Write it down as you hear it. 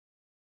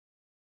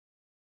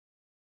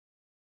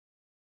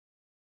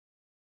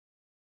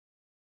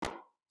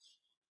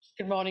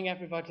Good morning,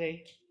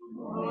 everybody.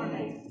 Good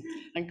morning.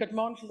 And good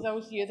morning to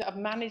those of you that have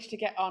managed to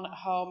get on at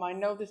home. I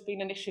know there's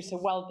been an issue, so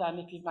well done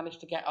if you've managed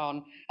to get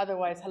on.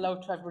 Otherwise,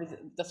 hello to everybody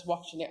that's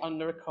watching it on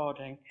the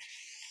recording.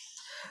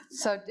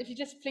 So if you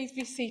just please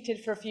be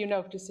seated for a few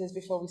notices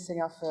before we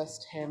sing our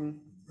first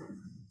hymn.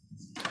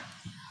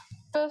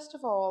 First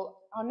of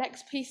all, our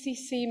next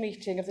PCC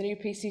meeting of the new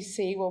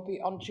PCC will be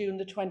on June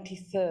the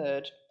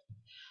 23rd.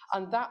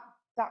 And that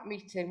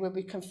meeting will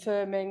be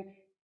confirming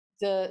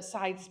the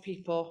sides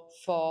people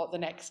for the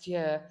next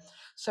year.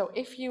 So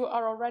if you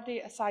are already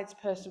a sides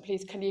person,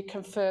 please can you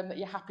confirm that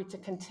you're happy to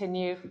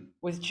continue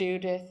with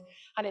Judith?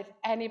 And if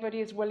anybody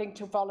is willing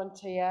to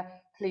volunteer,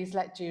 please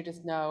let Judith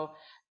know.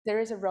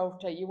 There is a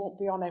rota, you won't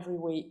be on every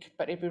week,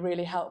 but it'd be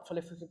really helpful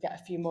if we could get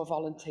a few more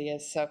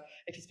volunteers. So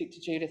if you speak to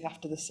Judith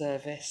after the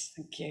service,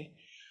 thank you.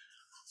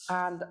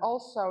 And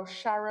also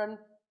Sharon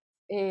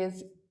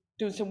is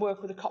doing some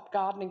work with the Copp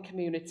gardening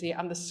community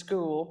and the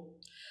school.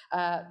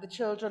 The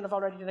children have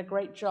already done a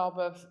great job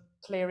of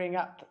clearing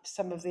up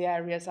some of the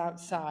areas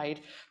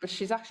outside, but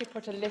she's actually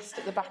put a list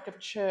at the back of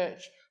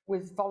church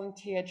with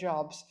volunteer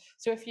jobs.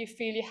 So if you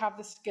feel you have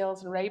the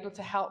skills and are able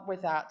to help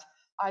with that,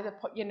 either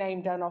put your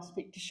name down or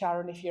speak to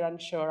Sharon if you're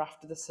unsure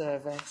after the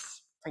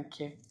service. Thank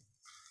you.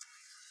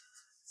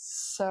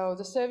 So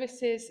the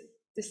services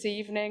this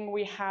evening,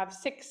 we have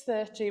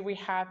 6:30, we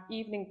have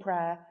evening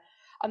prayer,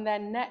 and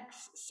then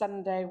next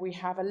Sunday we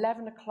have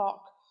 11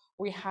 o'clock,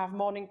 we have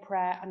morning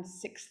prayer, and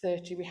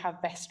 6:30 we have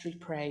vestry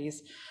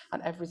praise,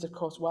 and everyone's of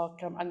course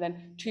welcome. And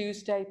then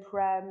Tuesday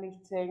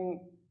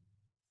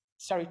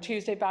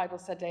Bible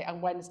study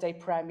and Wednesday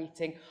prayer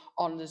meeting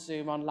on the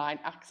Zoom online,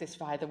 access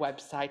via the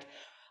website,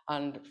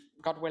 and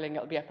God willing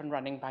it'll be up and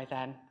running by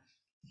then.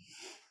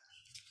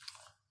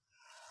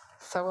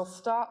 So we'll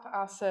start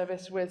our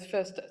service with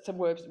first some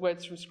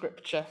words from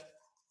Scripture.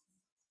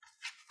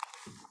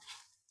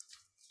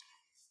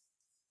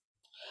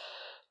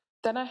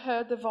 Then I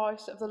heard the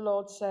voice of the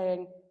Lord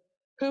saying,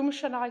 "Whom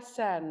shall I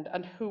send,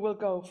 and who will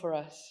go for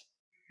us?"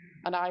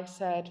 And I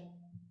said,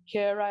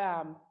 "Here I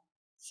am,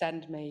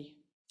 send me."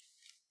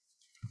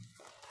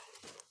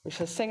 We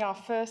shall sing our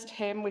first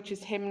hymn, which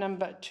is hymn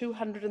number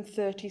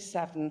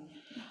 237,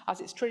 as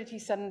it's Trinity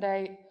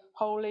Sunday,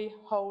 Holy,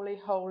 Holy,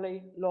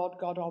 Holy, Lord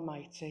God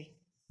Almighty.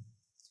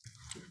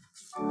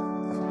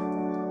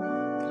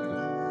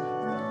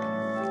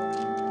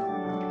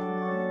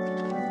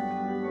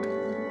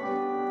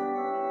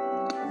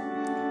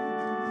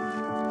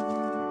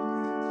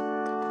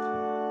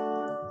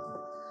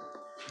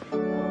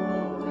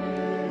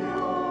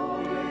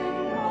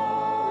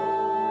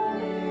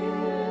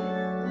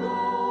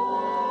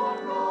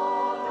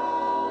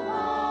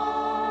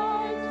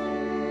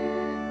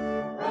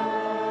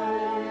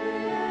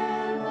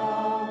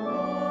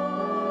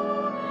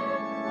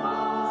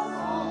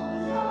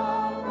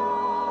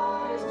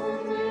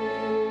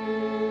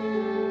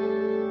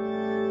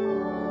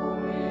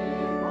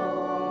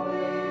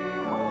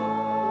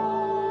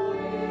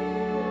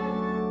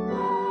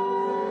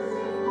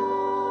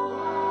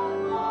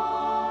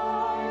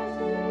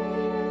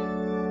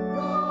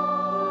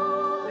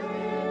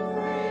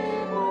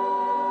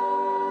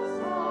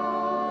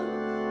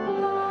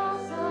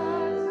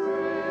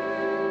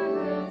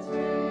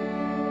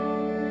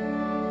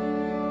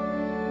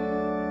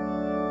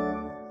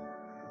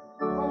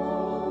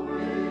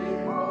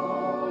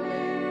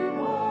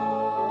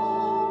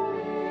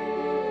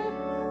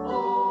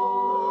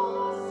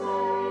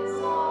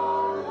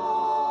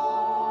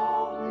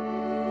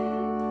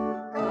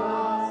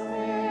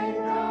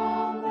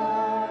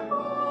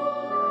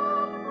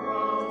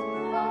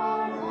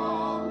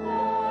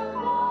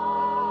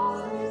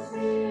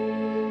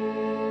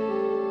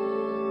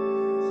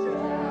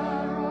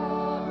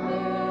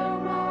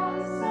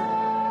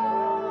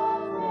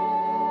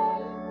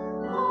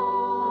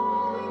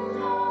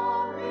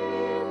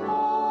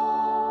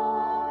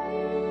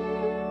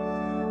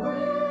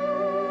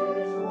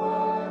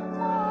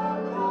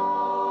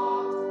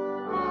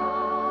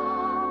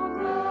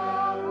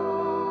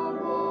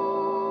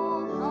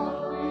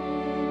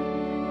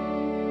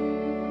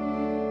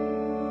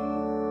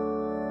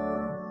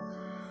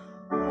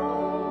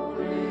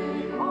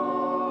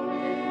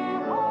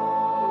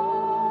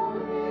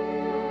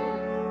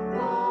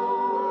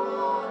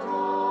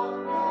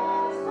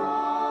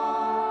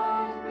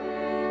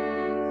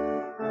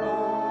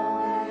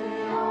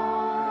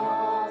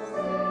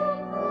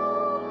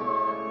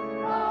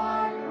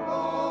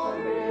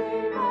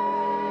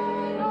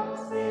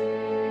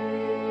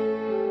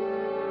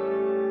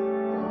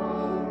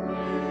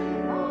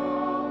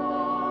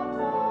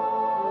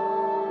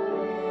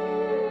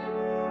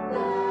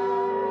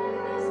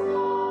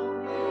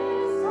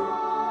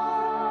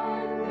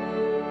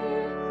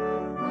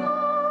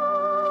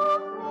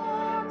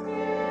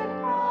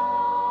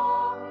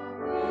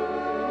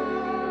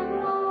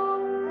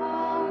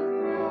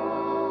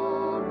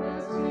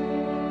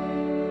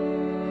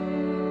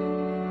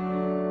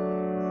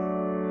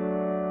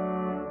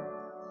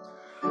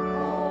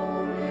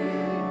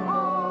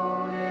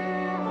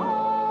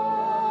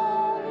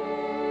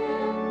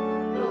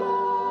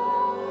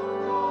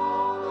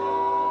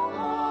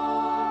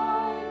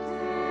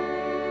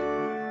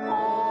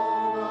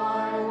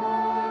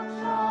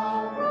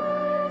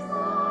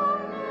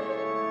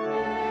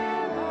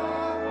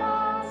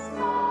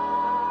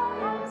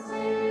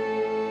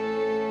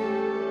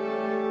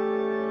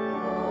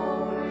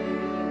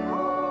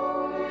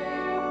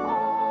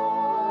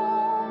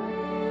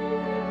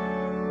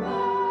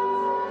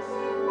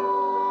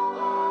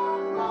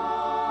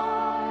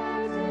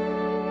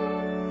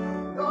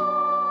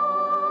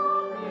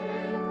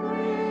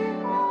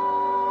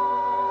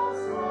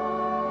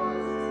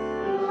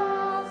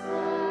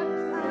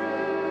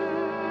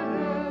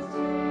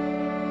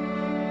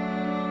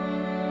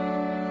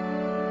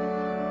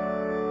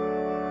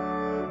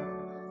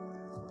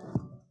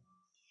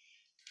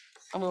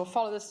 And we will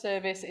follow the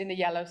service in the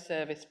yellow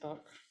service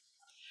book.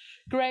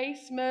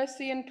 Grace,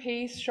 mercy and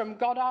peace from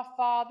God our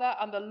Father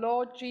and the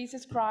Lord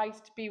Jesus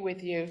Christ be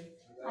with you.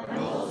 And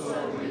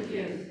also with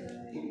you.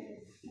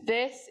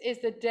 This is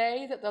the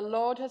day that the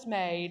Lord has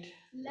made.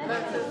 Let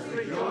us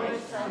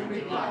rejoice and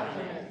be glad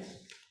in it.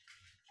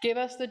 Give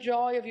us the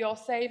joy of your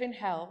saving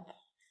help,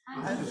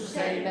 And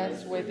sustain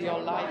us with your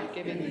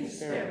life-giving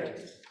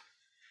Spirit.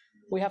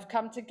 We have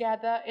come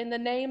together in the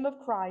name of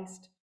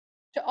Christ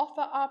to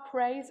offer our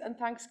praise and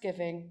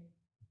thanksgiving,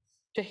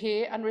 to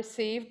hear and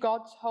receive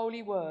God's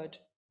holy word,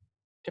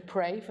 to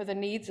pray for the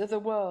needs of the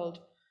world,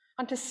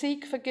 and to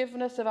seek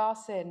forgiveness of our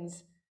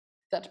sins,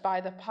 that by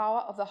the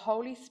power of the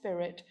Holy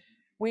Spirit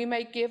we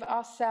may give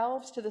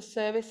ourselves to the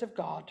service of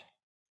God.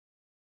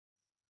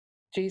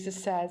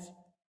 Jesus says,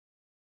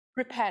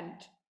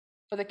 "Repent,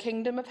 for the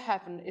kingdom of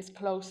heaven is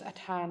close at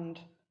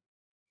hand."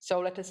 So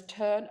let us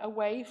turn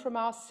away from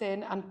our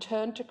sin and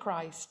turn to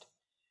Christ,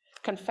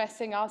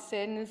 confessing our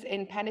sins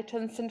in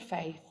penitence and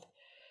faith,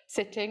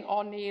 sitting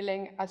or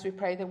kneeling as we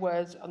pray the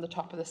words on the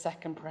top of the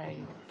second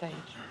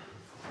page.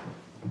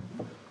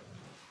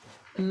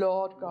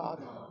 Lord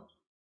God,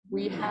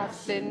 we have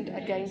sinned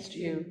against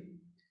you.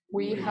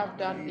 We have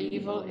done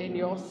evil in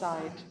your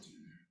sight.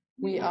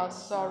 We are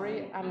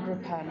sorry and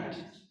repent.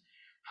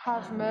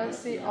 Have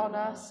mercy on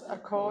us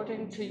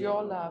according to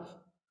your love.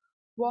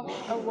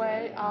 Wash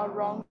away our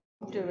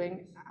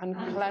wrongdoing and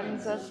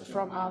cleanse us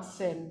from our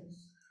sin.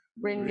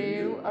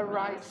 Renew a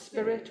right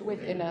spirit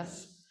within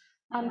us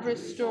and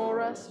restore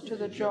us to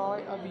the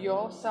joy of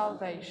your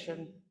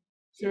salvation.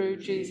 Through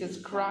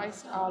Jesus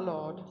Christ our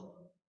Lord.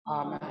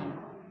 Amen.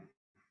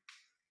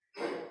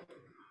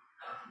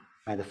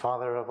 May the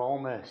Father of all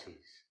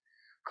mercies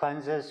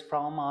cleanse us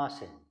from our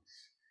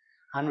sins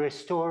and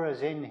restore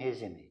us in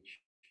his image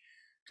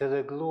to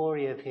the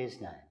glory of his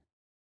name.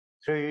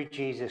 Through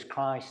Jesus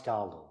Christ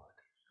our Lord.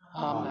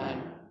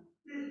 Amen.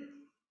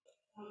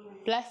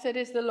 Blessed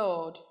is the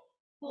Lord,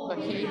 for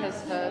he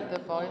has heard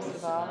the voice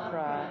of our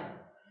prayer.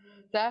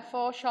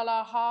 Therefore shall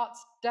our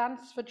hearts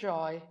dance for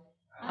joy,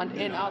 and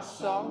in our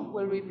song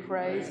will we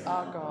praise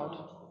our God.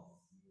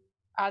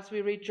 As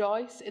we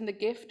rejoice in the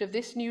gift of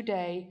this new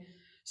day,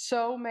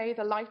 so may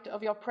the light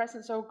of your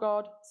presence, O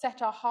God,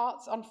 set our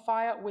hearts on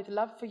fire with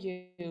love for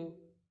you,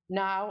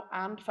 now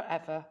and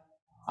forever.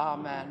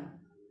 Amen.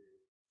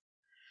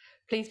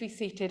 Please be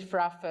seated for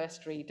our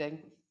first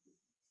reading.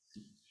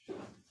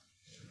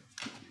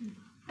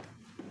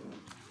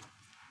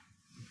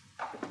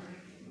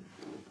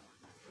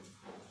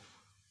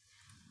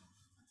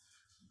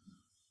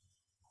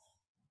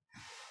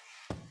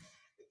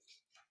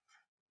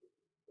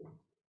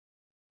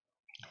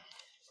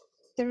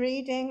 The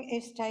reading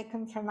is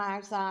taken from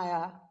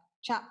Isaiah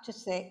chapter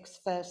 6,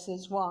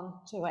 verses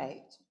 1 to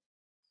 8.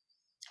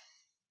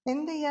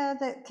 In the year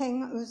that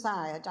King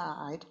Uzziah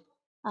died,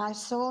 I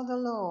saw the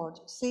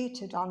Lord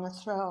seated on a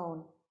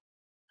throne,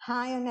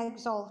 high and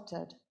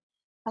exalted,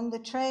 and the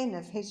train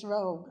of his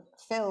robe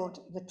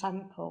filled the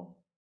temple.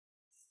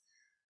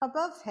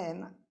 Above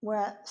him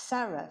were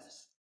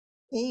seraphs,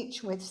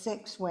 each with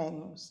 6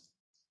 wings.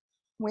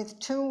 With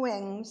 2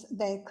 wings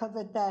they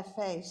covered their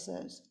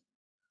faces.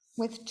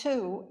 With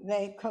 2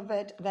 they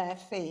covered their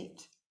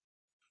feet,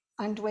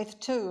 and with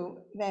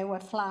 2 they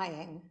were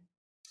flying,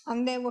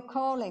 and they were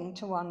calling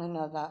to one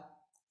another,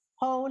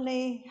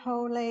 "Holy,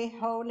 holy,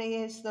 holy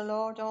is the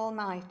Lord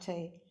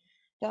Almighty.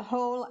 The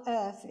whole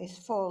earth is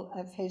full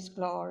of his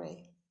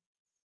glory."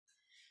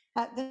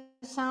 At the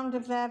sound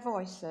of their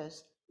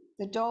voices,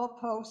 the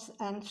doorposts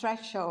and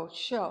thresholds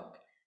shook,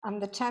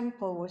 and the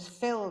temple was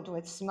filled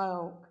with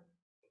smoke.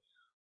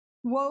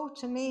 "Woe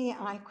to me,"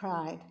 I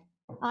cried,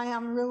 "I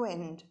am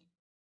ruined,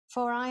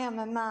 for I am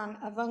a man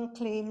of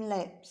unclean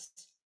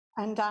lips,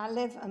 and I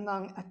live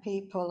among a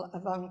people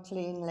of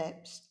unclean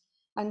lips,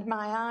 and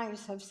my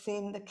eyes have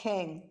seen the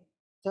King,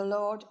 the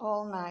Lord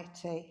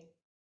Almighty."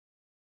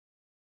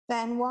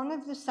 Then one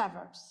of the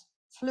seraphs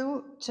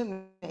flew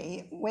to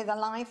me with a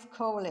live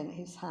coal in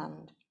his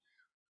hand,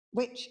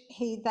 which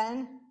he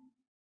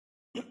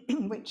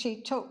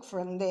took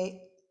from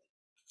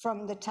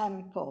the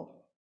temple.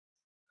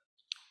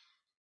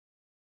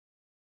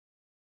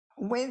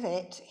 With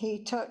it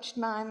he touched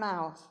my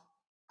mouth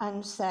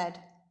and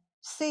said,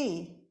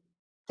 "See,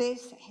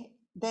 this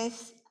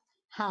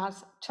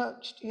has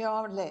touched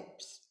your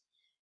lips.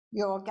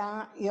 Your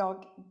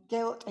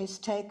guilt is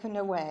taken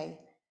away,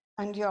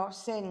 and your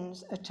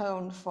sins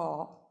atoned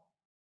for."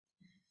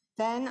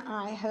 Then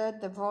I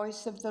heard the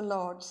voice of the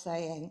Lord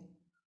saying,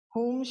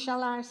 "Whom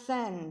shall I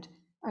send,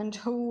 and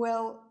who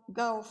will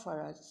go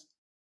for us?"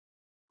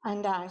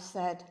 And I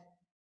said,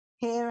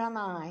 "Here am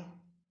I,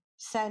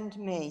 send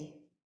me."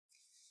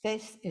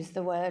 This is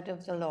the word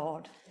of the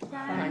Lord.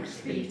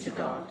 Thanks be to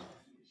God.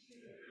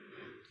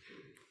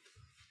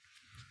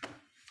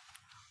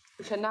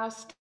 We shall now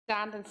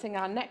stand and sing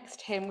our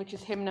next hymn, which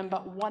is hymn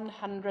number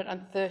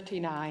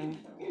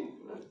 139.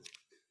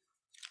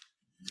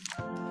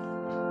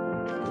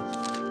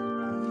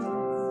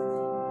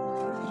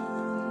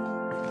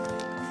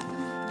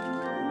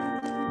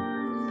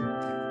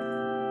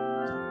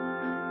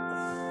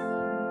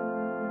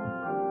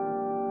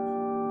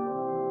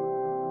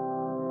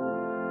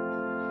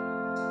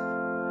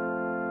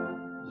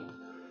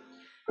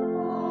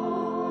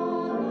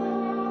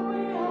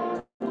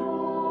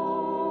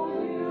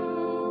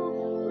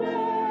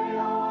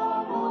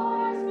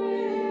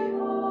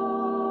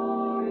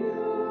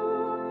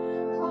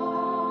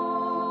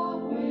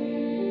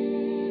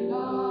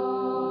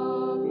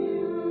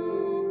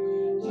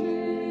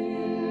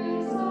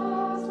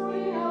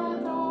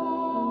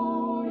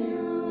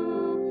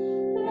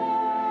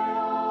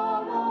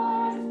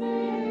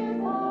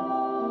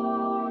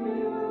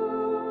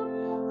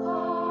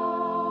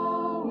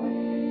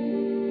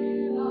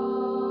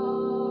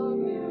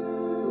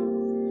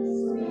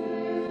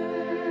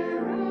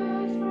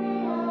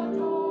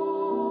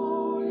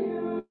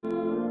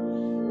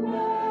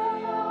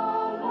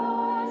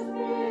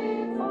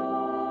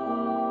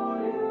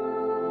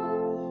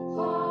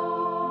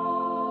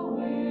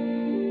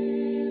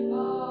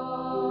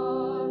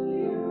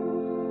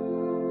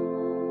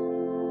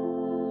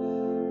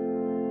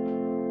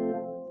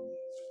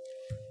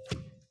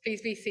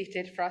 please be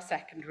seated for our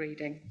second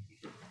reading.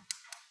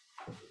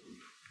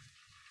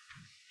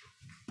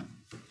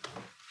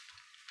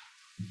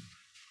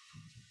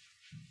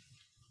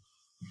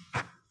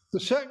 The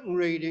second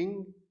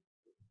reading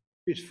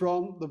is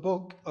from the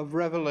book of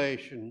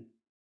Revelation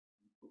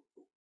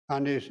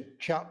and is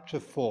chapter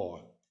 4.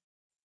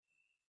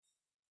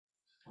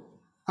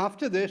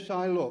 After this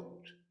I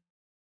looked,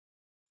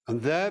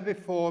 and there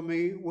before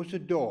me was a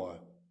door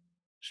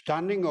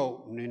standing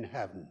open in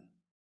heaven.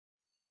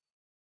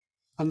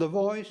 And the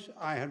voice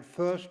I had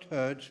first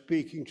heard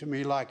speaking to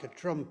me like a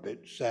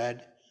trumpet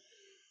said,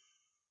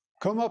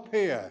 "Come up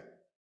here,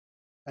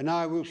 and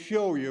I will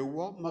show you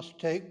what must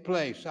take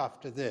place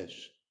after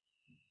this."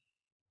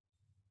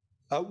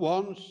 At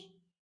once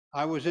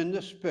I was in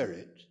the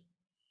Spirit,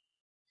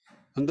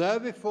 and there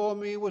before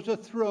me was a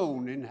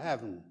throne in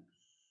heaven,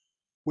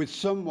 with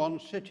someone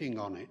sitting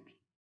on it.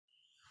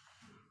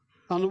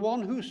 And the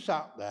one who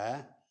sat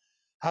there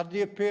had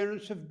the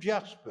appearance of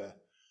jasper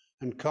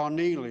and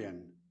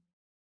carnelian.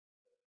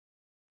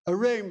 A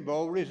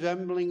rainbow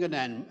resembling an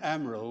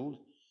emerald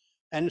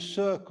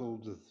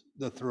encircled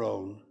the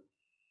throne.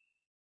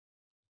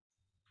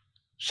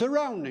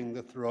 Surrounding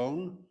the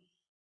throne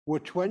were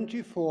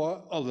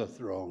 24 other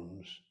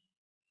thrones,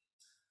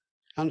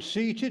 and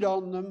seated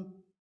on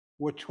them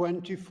were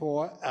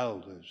 24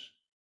 elders.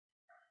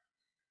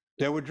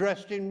 They were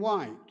dressed in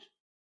white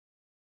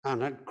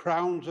and had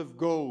crowns of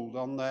gold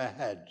on their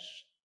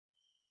heads.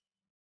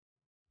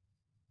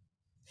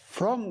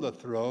 From the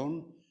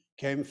throne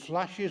came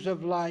flashes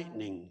of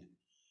lightning,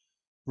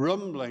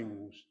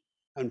 rumblings,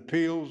 and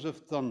peals of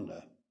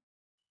thunder.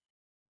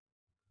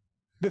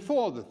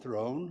 Before the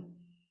throne,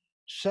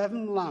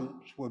 7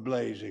 lamps were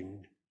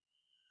blazing.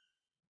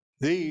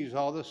 These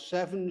are the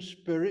 7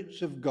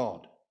 spirits of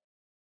God.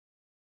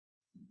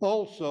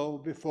 Also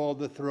before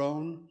the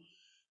throne,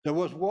 there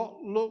was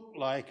what looked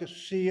like a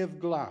sea of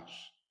glass,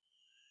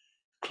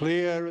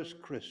 clear as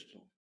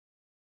crystal.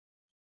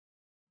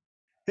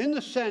 In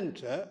the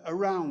center,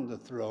 around the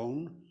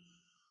throne,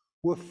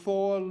 were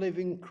 4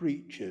 living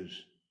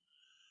creatures,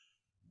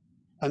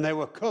 and they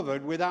were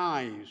covered with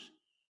eyes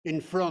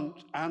in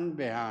front and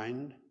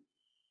behind.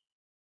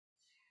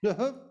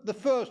 The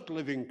first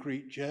living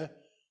creature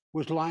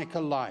was like a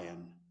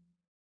lion.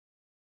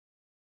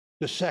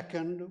 The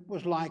second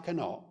was like an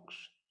ox.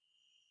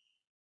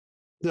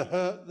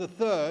 The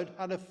third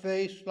had a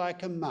face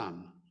like a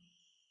man.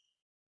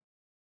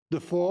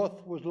 The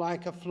fourth was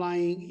like a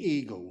flying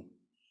eagle.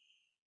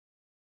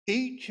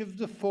 Each of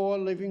the 4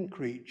 living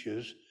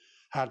creatures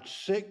had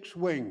 6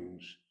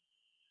 wings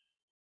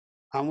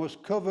and was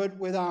covered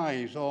with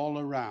eyes all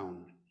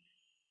around,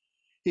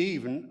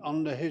 even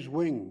under his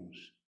wings.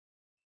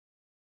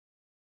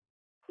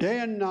 Day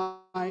and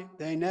night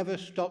they never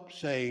stopped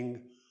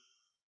saying,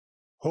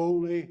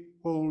 "Holy,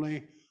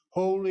 holy,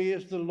 holy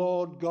is the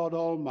Lord God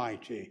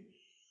Almighty,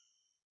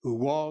 who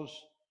was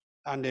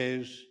and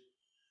is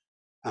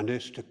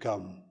to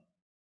come."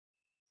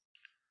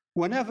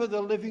 Whenever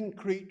the living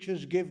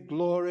creatures give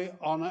glory,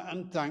 honor,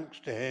 and thanks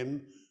to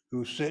him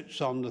who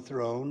sits on the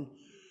throne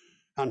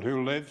and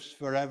who lives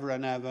forever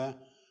and ever,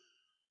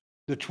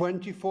 the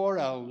 24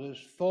 elders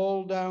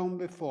fall down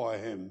before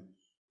him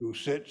who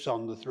sits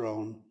on the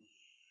throne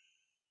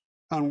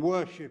and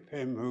worship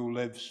him who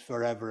lives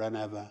forever and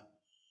ever.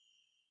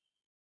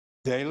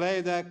 They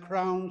lay their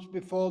crowns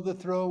before the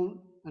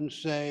throne and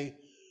say,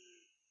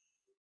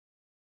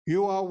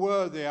 "You are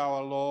worthy,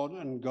 our Lord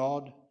and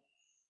God,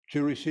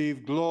 to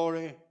receive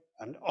glory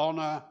and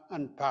honor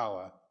and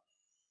power,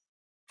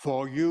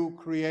 for you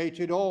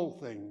created all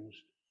things,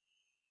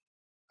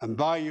 and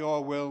by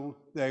your will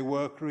they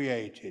were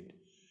created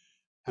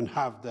and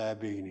have their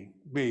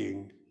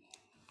being."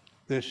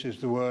 This is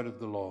the word of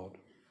the Lord.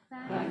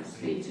 Thanks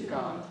be to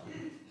God.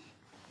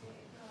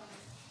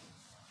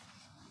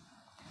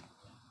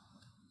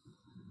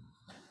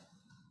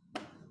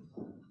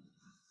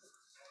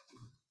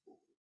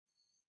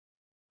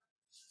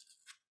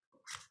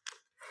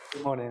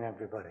 Good morning,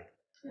 everybody.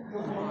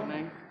 Good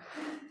morning.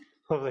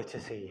 Lovely to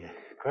see you.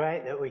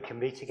 Great that we can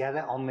be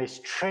together on this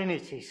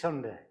Trinity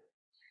Sunday.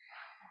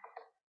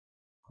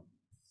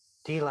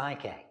 Do you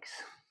like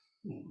eggs?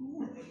 Do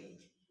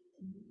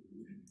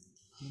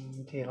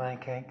you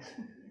like eggs?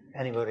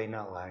 Anybody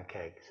not like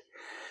eggs?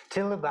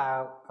 Till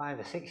about 5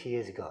 or 6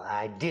 years ago,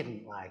 I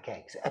didn't like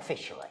eggs,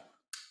 officially.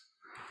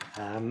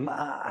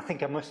 I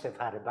think I must have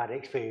had a bad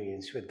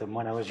experience with them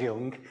when I was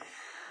young.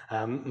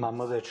 My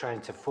mother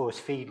trying to force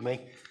feed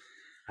me.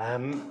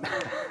 No,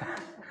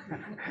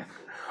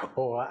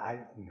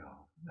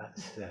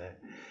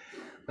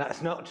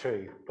 that's not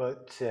true,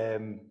 but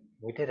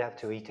we did have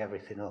to eat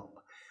everything up,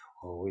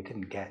 or we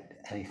didn't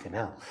get anything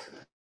else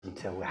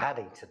until we had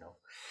eaten up.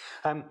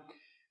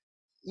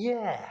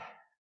 Yeah,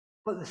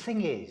 but the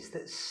thing is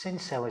that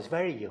since I was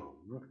very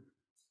young,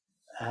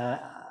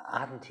 I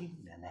hadn't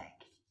eaten an egg.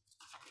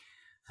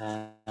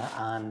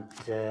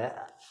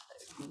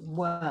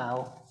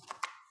 Well,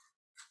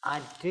 I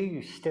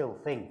do still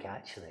think,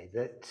 actually,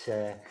 that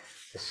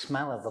the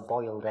smell of a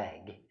boiled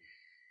egg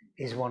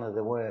is one of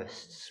the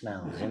worst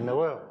smells in the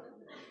world.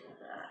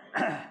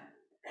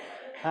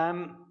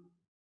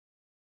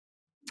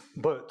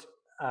 But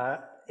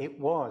it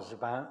was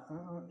about,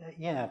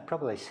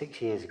 probably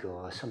 6 years ago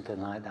or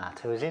something like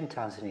that. I was in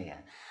Tanzania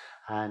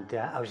and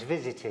I was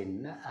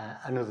visiting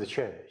another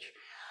church.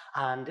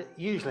 And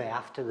usually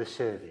after the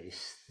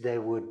service, they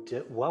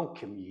would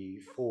welcome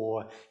you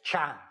for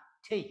chai,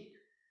 tea.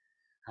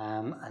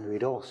 And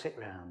we'd all sit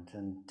round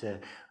and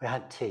we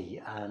had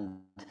tea. And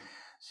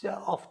so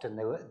often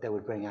they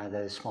would bring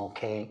either small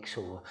cakes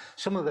or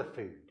some other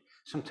food.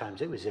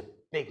 Sometimes it was a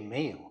big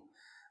meal.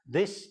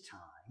 This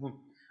time,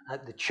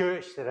 at the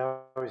church that I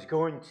was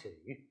going to,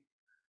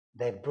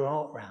 they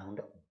brought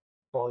round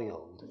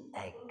boiled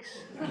eggs.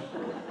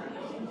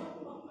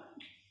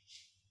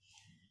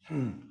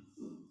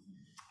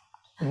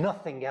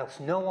 Nothing else,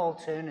 no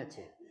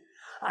alternative.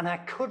 And I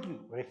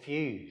couldn't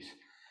refuse,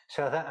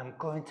 so that I'm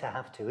going to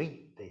have to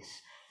eat this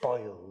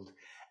boiled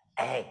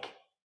egg.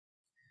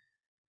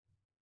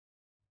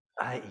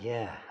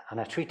 And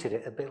I treated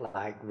it a bit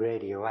like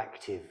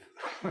radioactive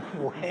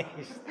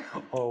waste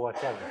or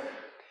whatever.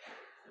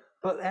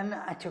 But then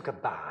I took a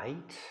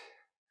bite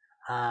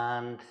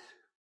and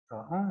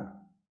thought,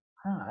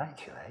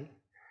 actually,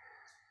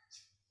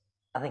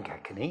 I think I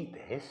can eat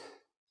this.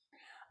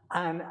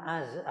 And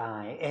as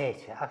I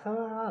ate it, I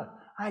thought,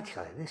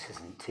 actually, this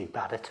isn't too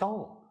bad at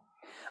all.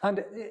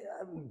 And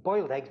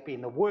boiled eggs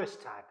being the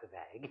worst type of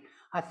egg,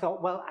 I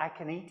thought, well, I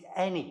can eat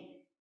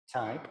any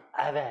type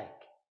of egg.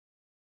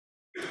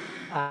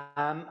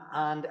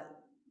 And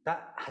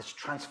that has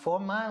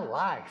transformed my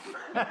life.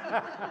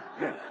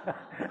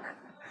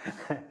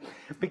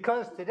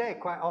 Because today,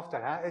 quite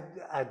often,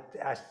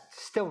 I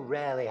still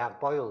rarely have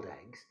boiled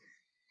eggs,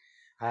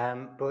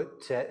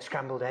 but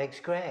scrambled eggs,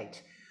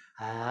 great.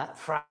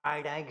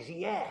 Fried eggs,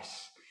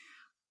 yes.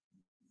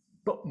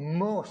 But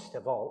most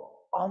of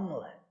all,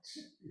 omelettes.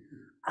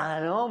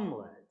 An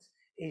omelette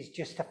is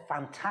just a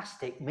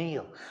fantastic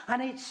meal.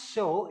 And it's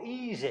so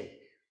easy.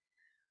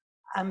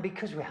 And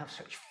because we have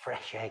such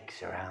fresh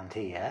eggs around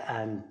here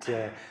and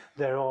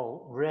they're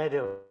all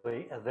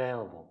readily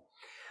available,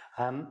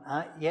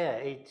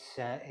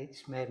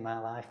 it's made my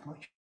life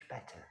much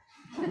better.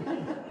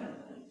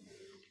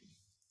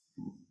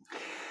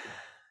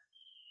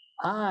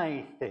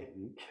 I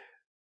think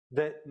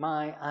that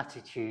my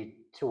attitude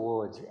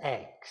towards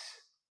eggs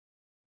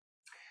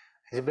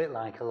is a bit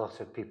like a lot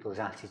of people's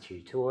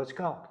attitude towards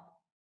God.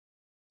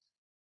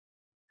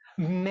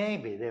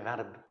 Maybe they've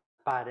had a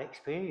bad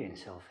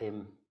experience of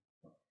him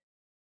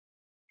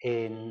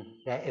in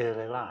their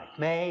early life.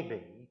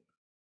 Maybe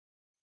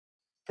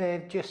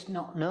they've just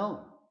not known.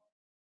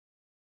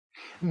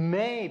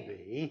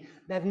 Maybe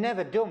they've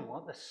never done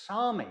what the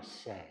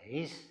psalmist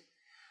says,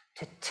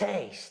 to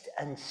taste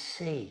and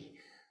see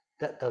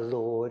that the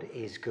Lord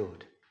is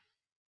good.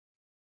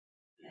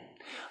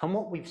 And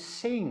what we've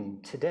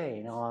seen today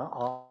in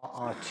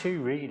our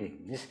two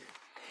readings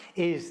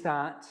is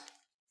that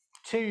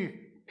two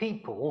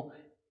people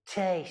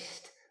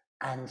taste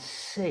and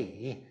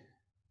see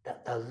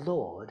that the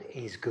Lord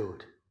is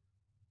good.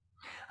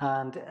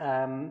 And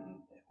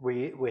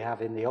we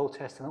have in the Old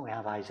Testament, we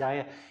have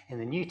Isaiah. In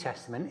the New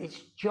Testament,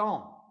 it's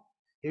John,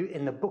 who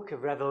in the book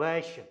of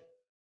Revelation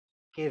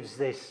gives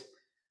this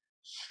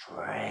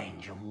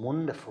strange and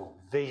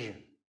wonderful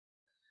vision.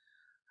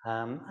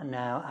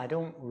 Now, I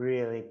don't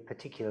really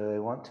particularly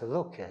want to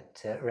look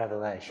at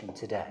Revelation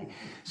today.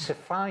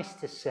 Suffice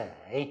to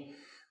say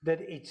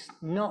that it's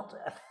not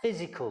a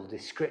physical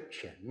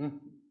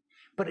description,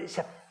 but it's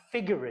a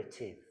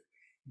figurative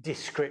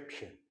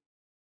description.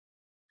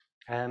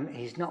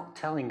 He's not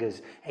telling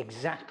us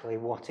exactly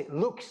what it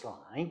looks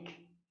like,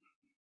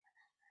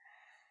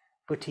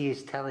 but he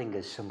is telling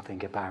us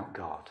something about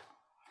God.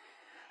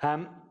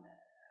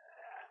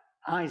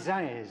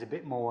 Isaiah is a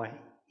bit more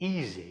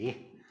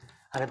easy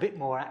and a bit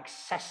more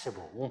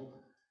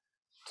accessible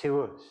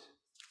to us.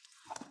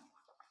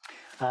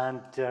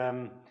 And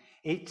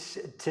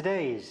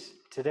today is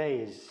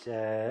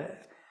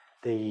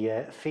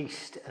the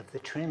feast of the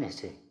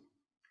Trinity,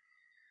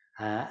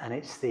 and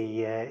it's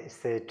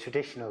the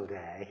traditional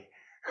day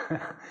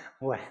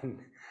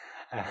when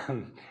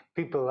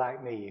people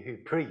like me who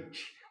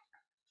preach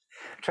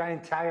try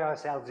and tie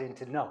ourselves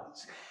into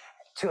knots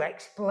to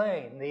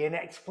explain the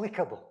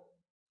inexplicable.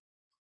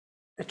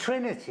 The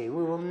Trinity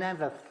we will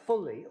never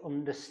fully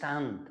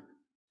understand.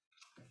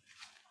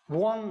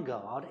 One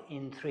God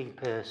in three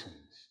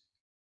persons.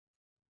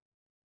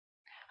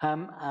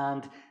 And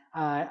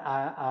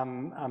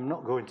I'm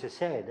not going to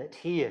say that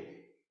here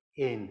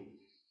in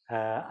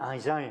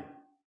Isaiah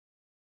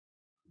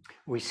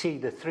we see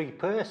the three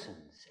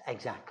persons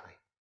exactly.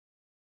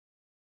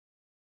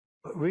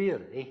 But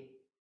really,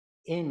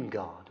 in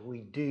God we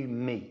do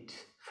meet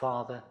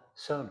Father,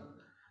 Son,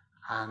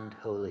 and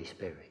Holy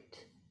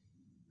Spirit.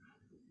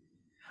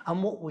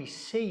 And what we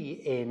see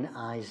in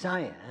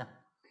Isaiah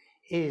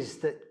is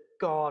that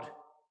God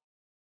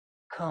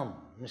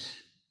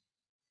comes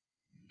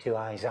to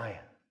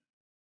Isaiah.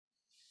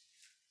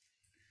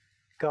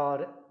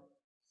 God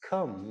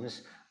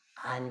comes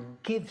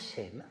and gives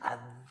him a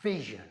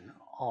vision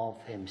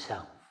of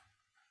himself.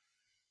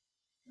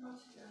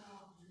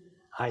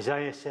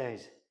 Isaiah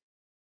says,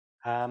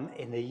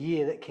 in the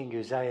year that King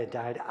Uzziah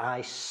died,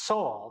 I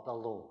saw the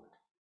Lord.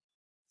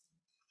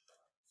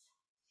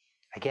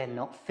 Again,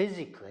 not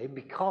physically,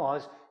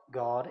 because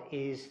God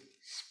is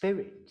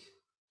spirit,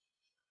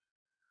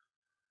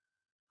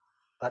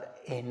 but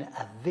in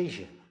a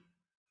vision.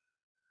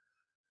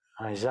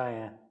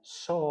 Isaiah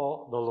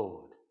saw the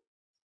Lord.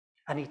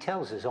 And he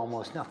tells us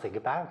almost nothing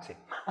about him.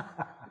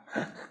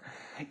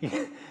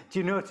 Do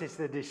you notice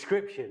the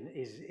description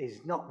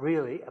is not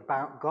really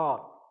about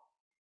God?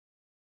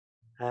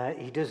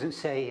 He doesn't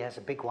say he has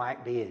a big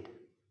white beard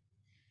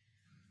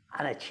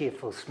and a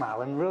cheerful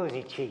smile and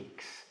rosy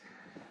cheeks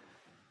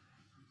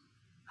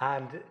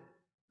and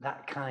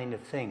that kind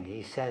of thing.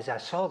 He says, I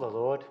saw the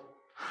Lord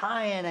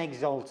high and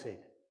exalted,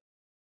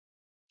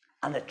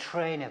 and the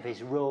train of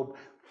his robe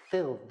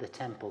filled the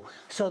temple.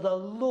 So the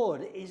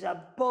Lord is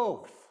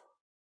above,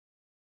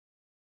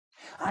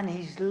 and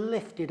he's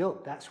lifted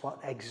up. That's what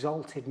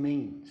exalted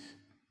means.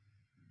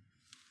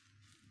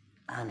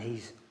 And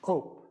he's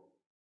up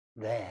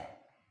there,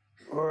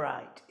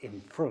 right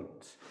in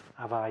front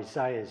of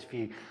Isaiah's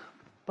view.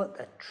 But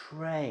the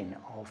train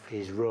of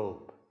his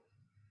robe,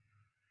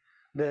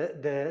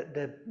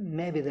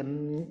 maybe the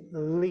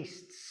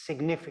least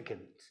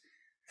significant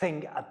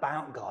thing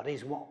about God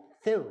is what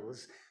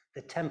fills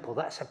the temple.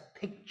 That's a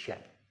picture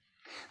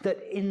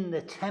that in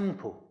the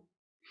temple,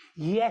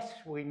 yes,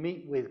 we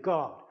meet with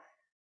God,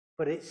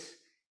 but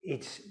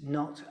it's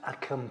not a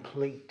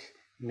complete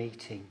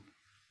meeting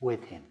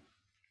with him.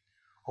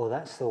 Or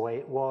that's the way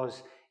it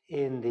was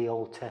in the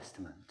Old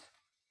Testament.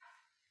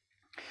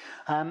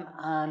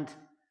 And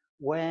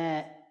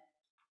where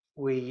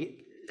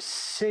we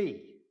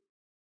see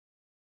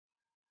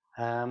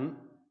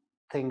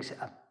things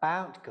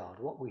about God,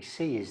 what we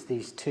see is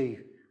these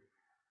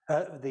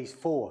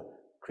four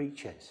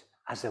creatures,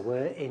 as there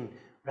were in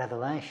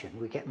Revelation.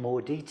 We get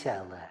more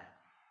detail there.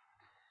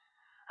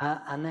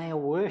 And they are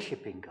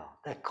worshipping God.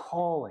 They're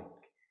calling,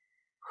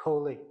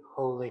 holy,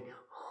 holy,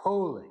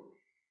 holy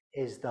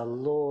is the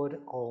Lord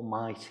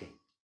Almighty.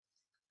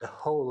 The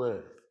whole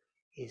earth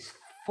is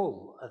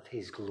full of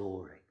his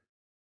glory.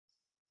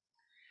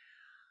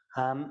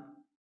 And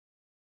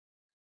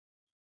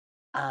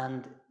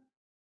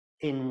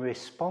in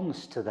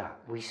response to that,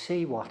 we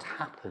see what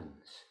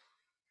happens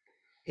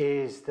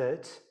is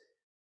that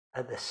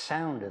at the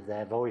sound of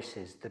their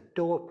voices, the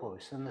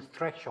doorposts and the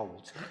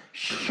thresholds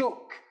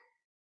shook.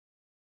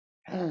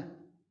 And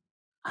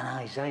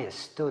Isaiah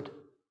stood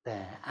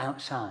there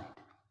outside.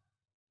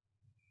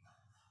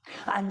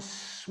 And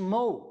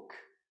smoke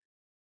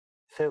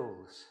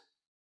fills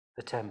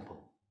the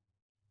temple.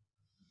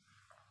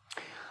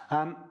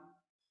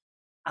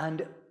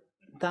 And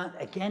that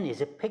again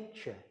is a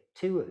picture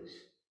to us.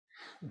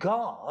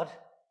 God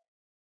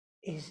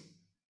is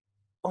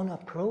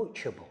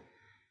unapproachable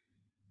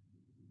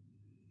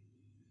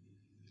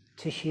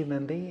to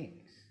human beings.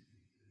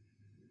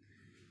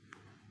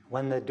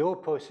 When the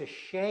doorposts are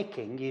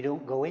shaking, you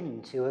don't go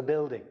into a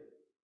building.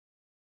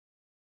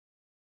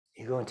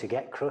 You're going to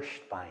get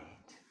crushed by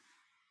it.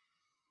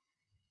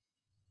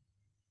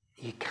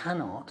 You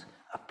cannot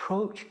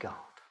approach God.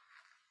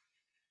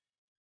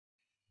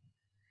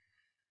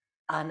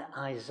 And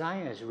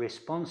Isaiah's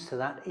response to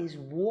that is,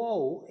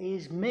 woe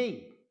is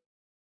me.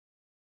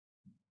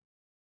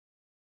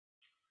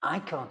 I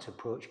can't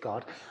approach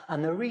God.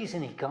 And the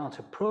reason he can't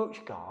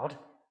approach God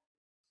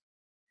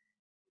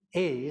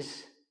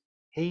is,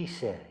 he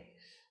says,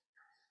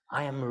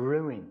 I am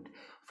ruined,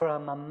 for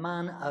I'm a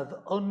man of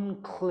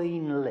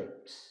unclean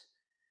lips,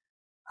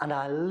 and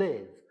I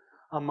live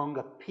among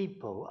a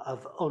people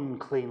of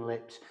unclean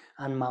lips,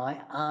 and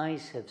my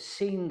eyes have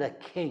seen the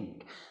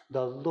King,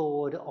 the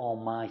Lord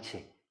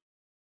Almighty.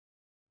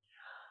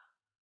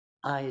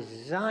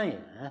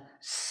 Isaiah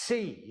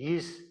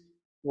sees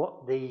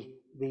what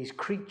these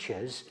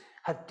creatures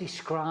have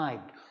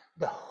described,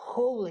 the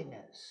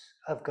holiness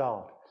of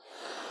God.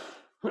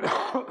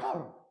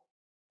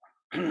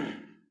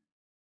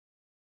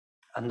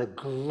 And the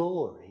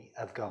glory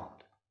of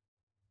God.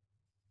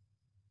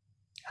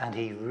 And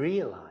he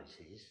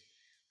realizes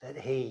that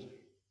he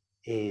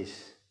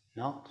is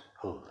not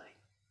holy.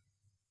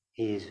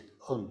 He is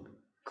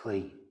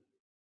unclean.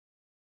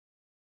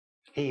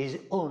 He is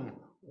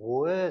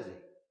unworthy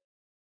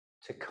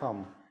to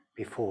come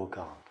before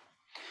God.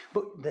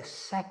 But the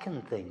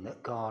second thing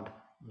that God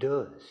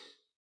does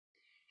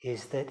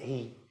is that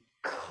he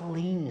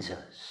cleans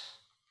us.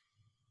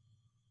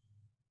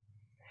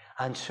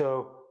 And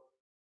so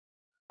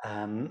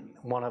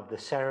one of the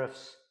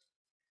seraphs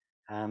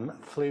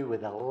flew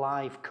with a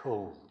live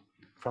coal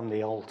from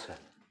the altar.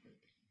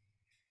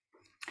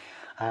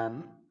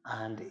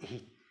 And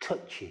he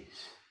touches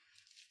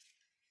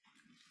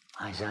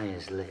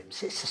Isaiah's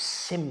lips. It's a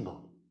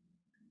symbol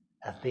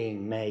of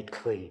being made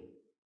clean.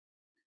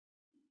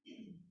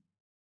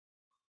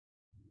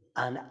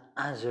 And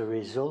as a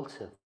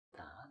result of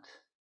that,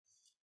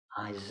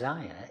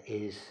 Isaiah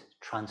is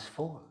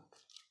transformed.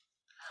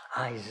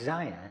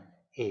 Isaiah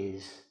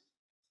is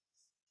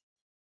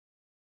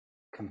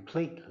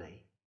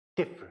completely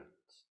different.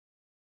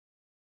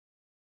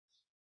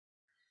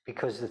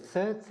 Because the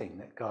third thing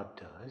that God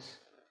does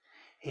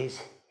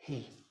is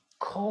he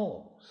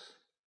calls.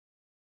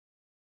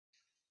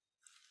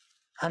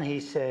 And he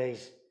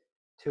says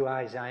to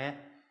Isaiah,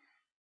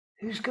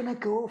 who's going to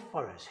go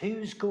for us?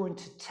 Who's going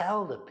to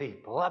tell the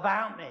people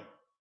about me?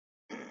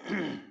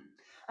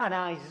 And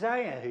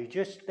Isaiah, who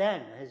just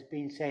then has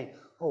been saying,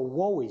 oh,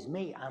 woe is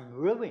me, I'm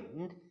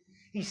ruined.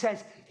 He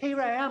says, here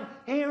I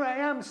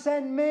am,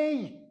 send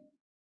me.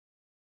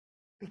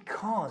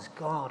 Because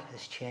God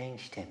has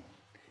changed him.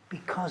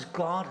 Because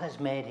God has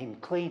made him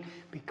clean.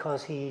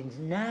 Because he is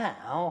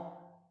now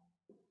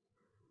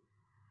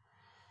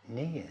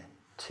near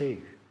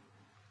to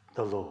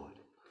the Lord.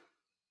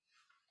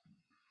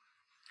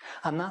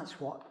 And that's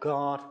what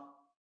God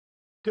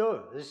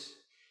does.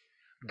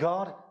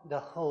 God, the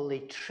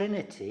Holy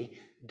Trinity,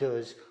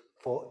 does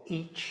for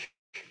each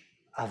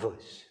of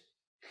us.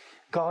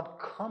 God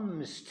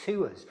comes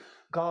to us.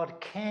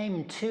 God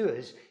came to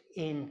us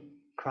in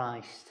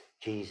Christ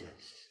Jesus.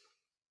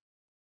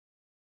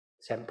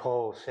 St.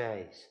 Paul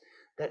says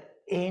that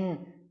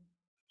in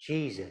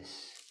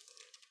Jesus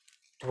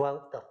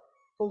dwelt the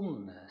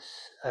fullness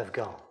of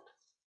God.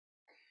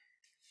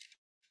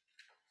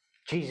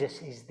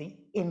 Jesus is the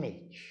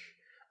image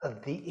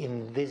of the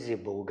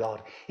invisible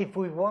God. If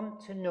we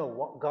want to know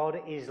what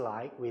God is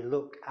like, we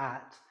look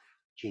at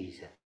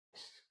Jesus.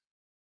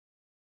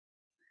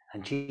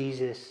 And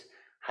Jesus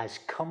has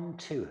come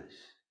to us,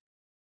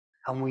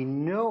 and we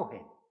know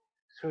him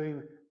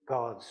through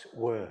God's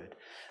word.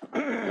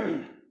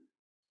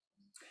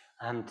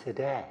 And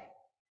today,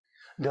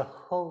 the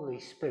Holy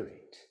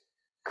Spirit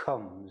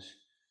comes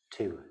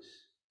to us.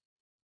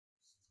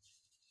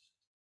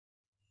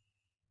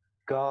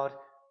 God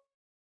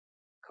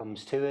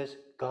comes to us.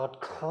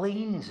 God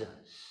cleans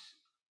us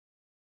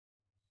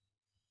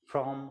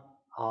from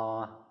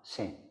our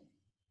sin,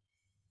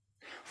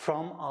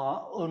 from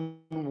our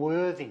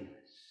unworthiness,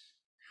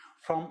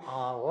 from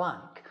our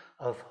lack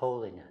of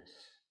holiness.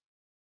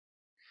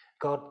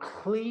 God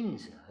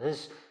cleans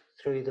us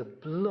through the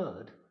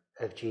blood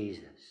of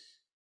Jesus,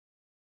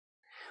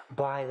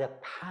 by the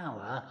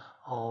power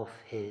of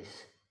his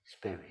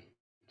Spirit.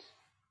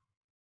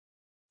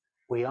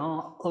 We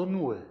are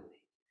unworthy,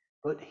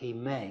 but he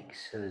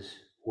makes us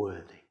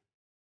worthy.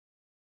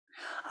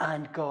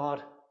 And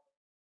God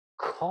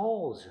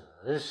calls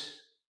us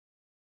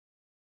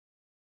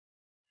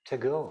to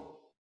go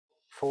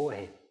for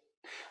him.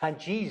 And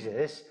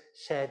Jesus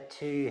said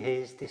to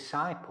his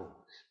disciples,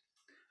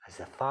 as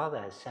the Father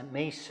has sent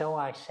me, so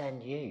I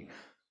send you.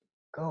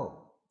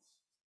 Go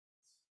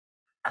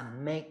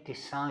and make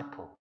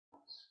disciples.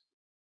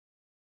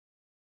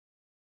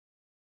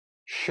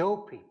 Show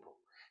people,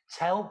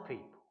 tell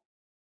people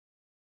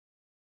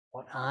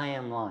what I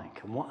am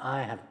like and what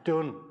I have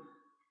done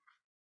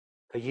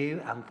for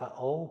you and for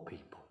all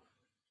people,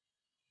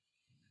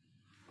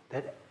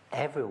 that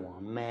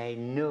everyone may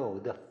know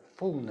the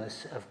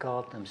fullness of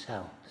God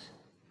themselves.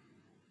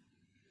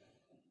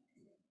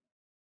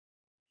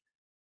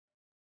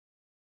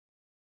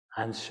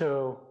 And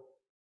so,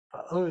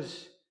 for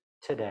us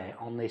today,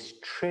 on this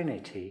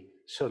Trinity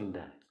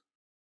Sunday,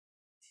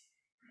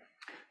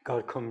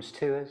 God comes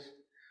to us,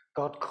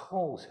 God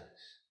calls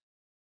us,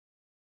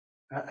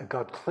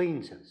 God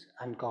cleans us,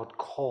 and God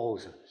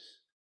calls us.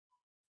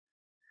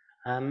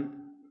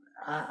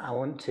 I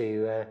want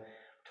to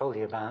told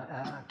you about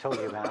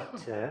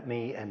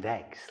me and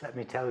eggs. Let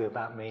me tell you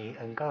about me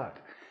and God,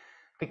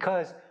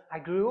 because I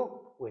grew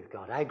up with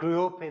God. I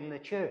grew up in the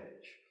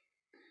church,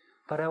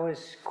 but I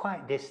was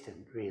quite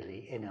distant,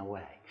 really, in a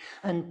way,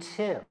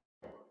 until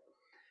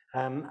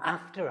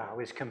after I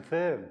was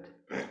confirmed,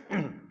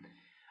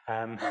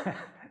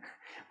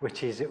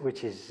 which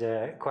is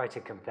quite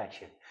a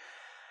confession.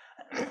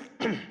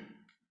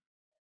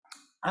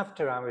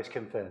 After I was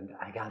confirmed,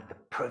 I had the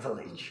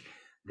privilege,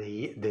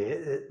 the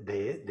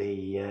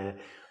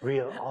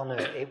real honour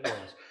it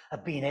was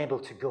of being able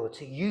to go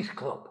to youth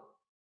club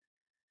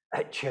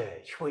at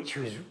church, which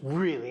was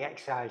really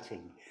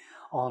exciting.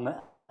 On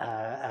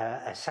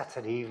a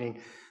Saturday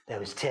evening, there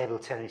was table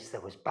tennis,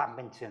 there was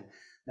badminton,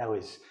 there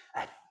was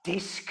a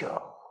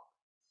disco.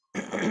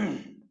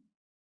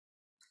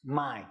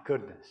 My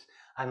goodness,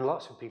 and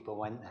lots of people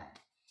went there.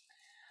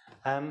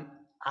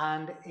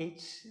 And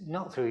it's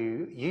not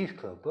through youth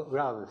club, but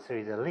rather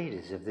through the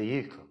leaders of the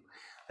youth club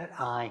that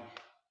I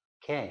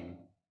came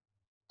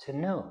to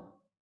know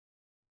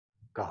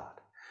God.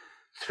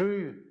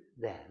 Through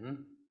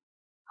them,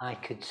 I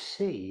could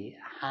see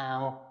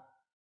how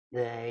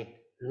they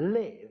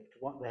lived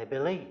what they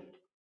believed.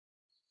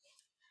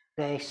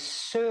 They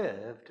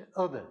served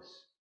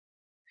others.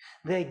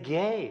 They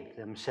gave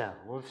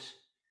themselves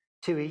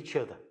to each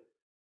other.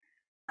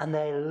 And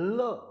they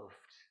loved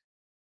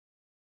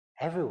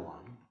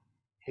everyone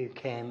who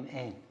came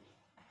in.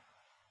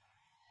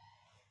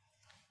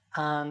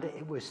 And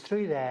it was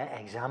through their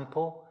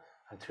example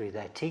and through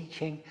their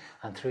teaching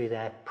and through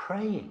their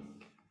praying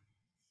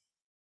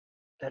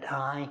that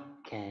I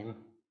came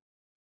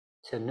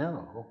to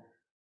know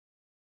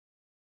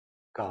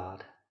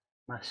God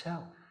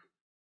myself.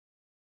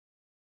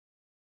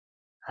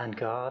 And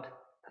God,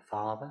 the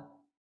Father,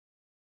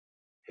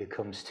 who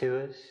comes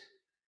to us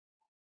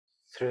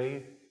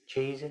through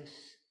Jesus,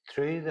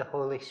 through the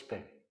Holy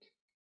Spirit,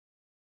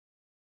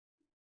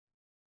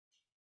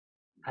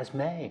 has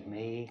made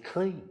me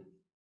clean.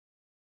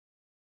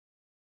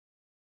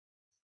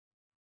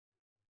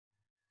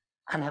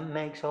 And it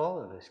makes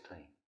all of us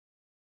clean,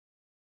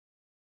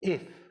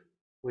 if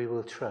we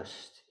will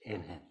trust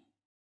in him,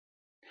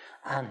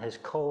 and has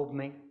called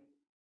me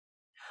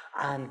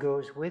and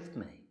goes with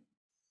me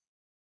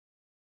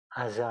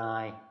as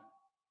I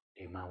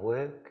do my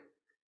work,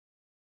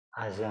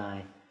 as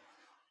I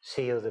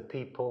see other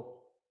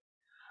people.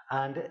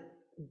 And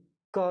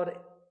God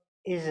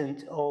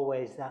isn't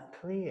always that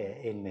clear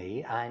in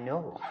me, I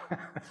know,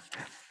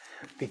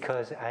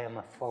 because I am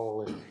a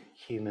fallen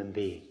human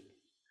being.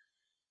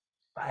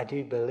 But I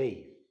do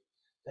believe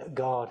that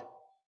God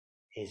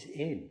is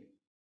in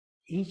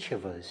each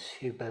of us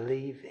who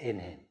believe in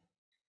him,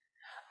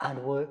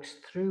 and works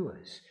through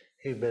us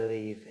who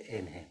believe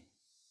in him,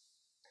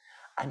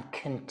 and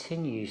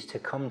continues to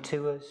come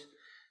to us,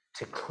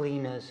 to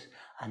clean us,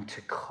 and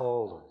to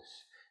call us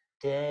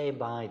day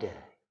by day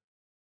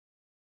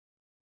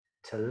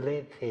to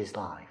live his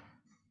life,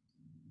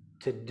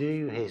 to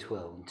do his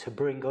will, and to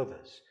bring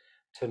others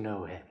to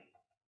know him.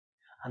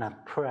 And I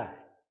pray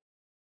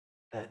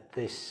that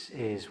this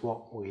is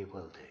what we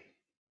will do.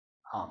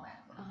 Amen.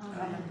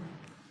 Amen.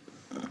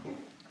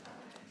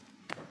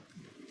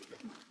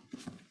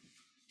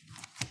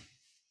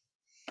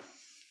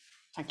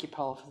 Thank you,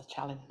 Paul, for the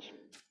challenge.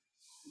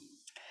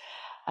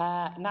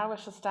 Now we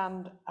shall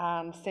stand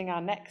and sing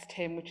our next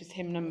hymn, which is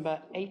hymn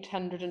number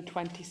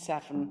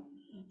 827,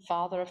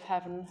 Father of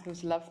Heaven,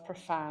 whose love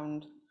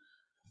profound.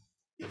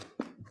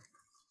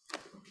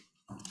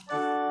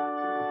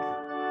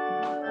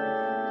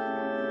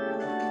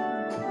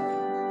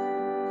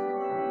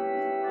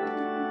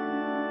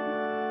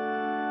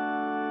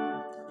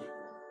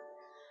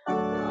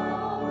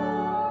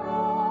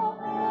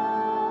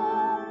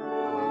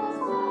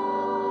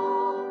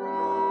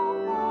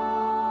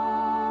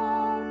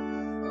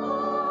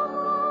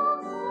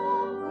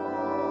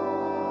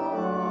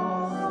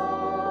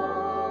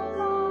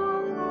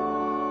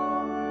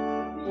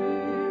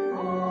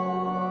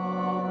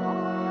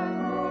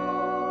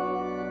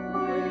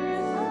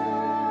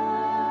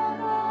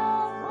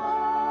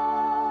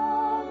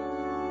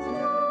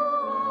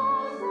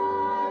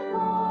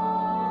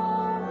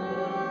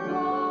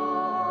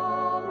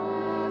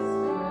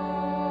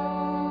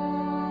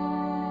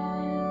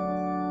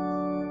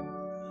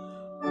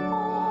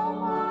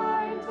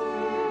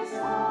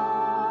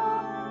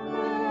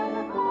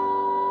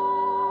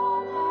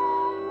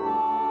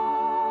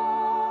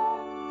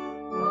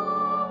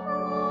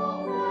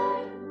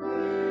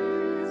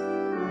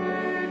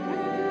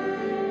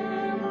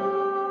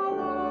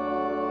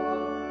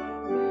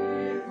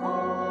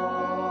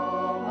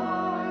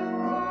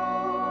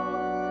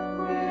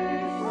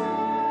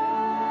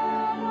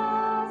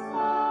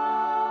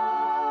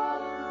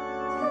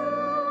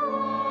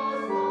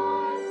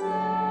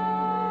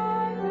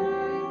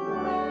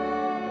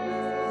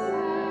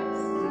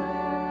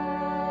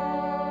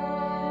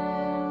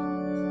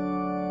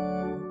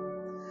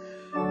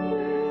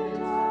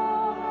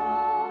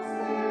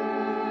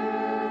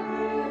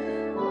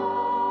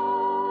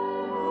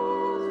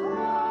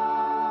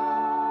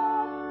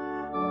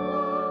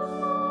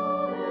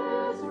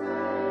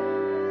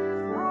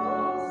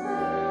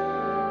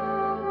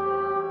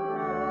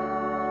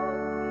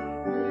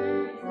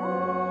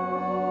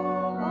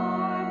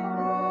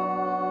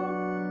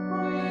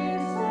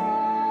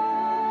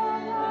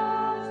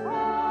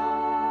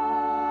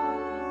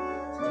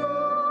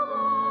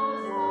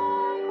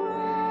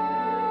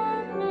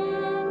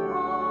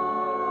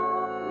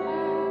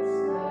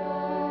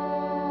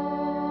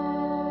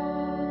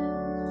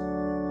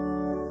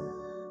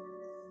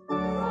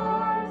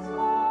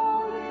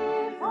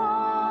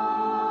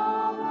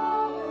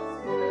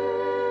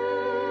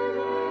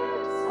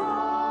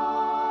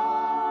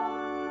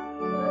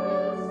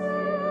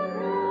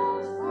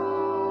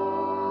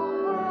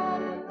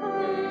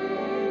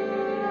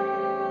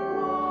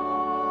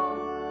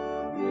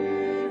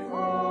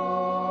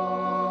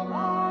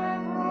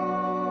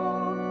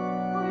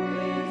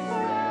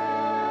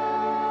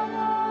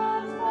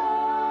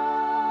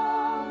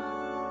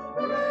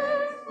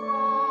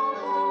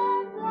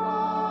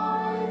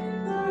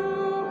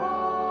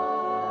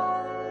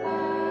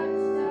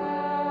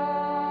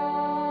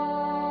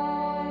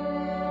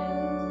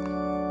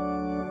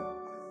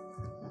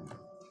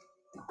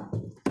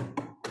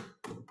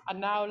 And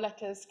now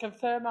let us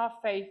confirm our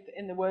faith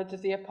in the words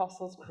of the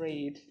Apostles'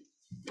 Creed.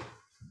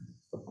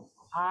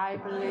 I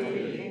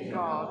believe in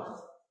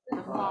God, the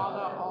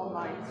Father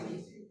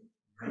Almighty,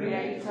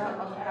 creator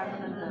of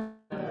heaven and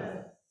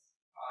earth.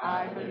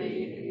 I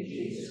believe in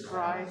Jesus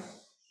Christ,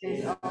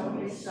 his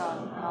only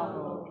Son, our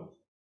Lord,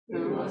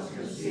 who was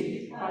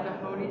conceived by the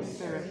Holy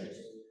Spirit,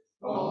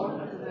 born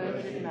of the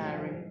Virgin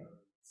Mary,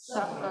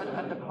 suffered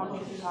under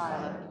Pontius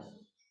Pilate,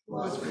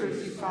 was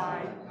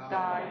crucified,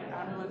 died,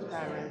 and was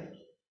buried.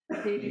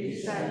 He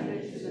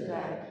descended to the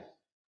dead.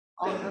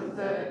 On the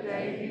third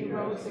day he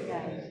rose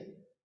again.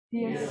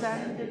 He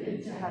ascended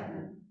into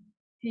heaven.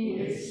 He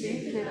is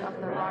seated at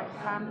the right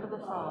hand of the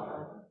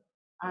Father,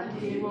 and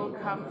he will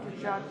come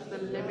to judge the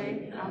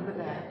living and the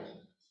dead.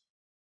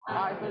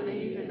 I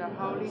believe in the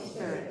Holy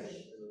Spirit,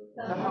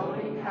 the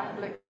Holy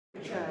Catholic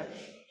Church,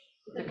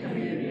 the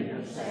communion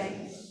of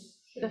saints,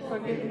 the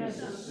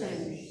forgiveness of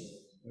sins,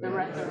 the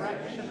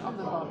resurrection of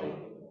the body,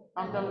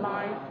 and the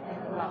life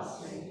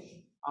everlasting.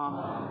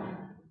 Amen.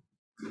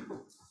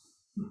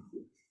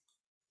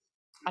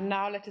 And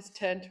now let us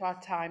turn to our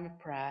time of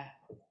prayer.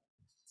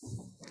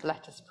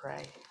 Let us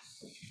pray.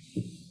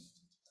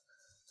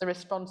 The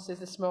responses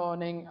this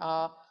morning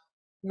are,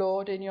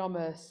 Lord, in your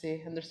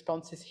mercy, and the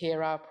response is,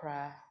 hear our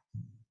prayer.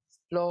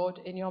 Lord,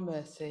 in your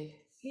mercy.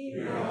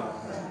 Hear our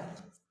prayer.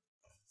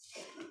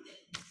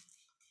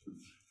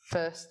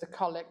 First, the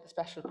collect, the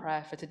special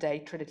prayer for today,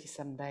 Trinity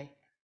Sunday.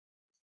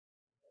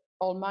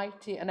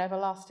 Almighty and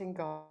everlasting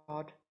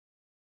God,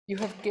 you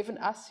have given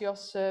us, your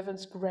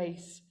servants,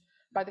 grace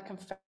by the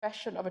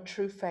confession of a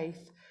true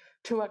faith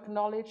to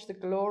acknowledge the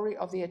glory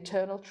of the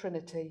eternal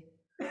Trinity,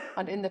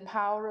 and in the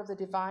power of the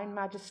divine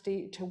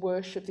majesty to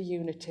worship the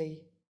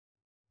unity.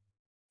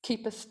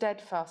 Keep us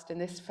steadfast in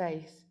this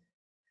faith,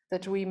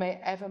 that we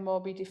may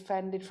evermore be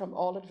defended from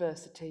all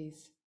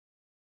adversities.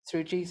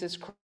 Through Jesus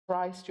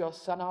Christ, your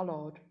Son, our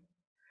Lord,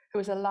 who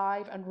is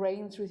alive and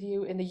reigns with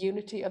you in the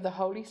unity of the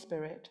Holy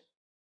Spirit,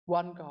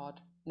 one God,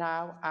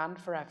 now and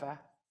forever.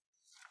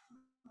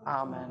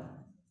 Amen.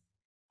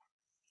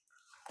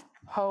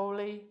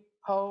 Holy,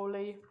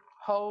 holy,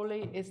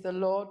 holy is the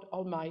Lord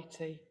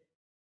Almighty,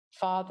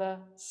 Father,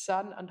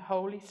 Son, and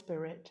Holy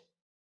Spirit,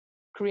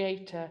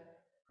 Creator,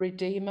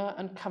 Redeemer,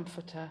 and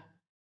Comforter.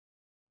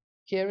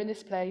 Here in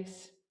this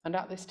place and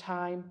at this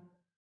time,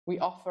 we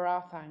offer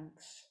our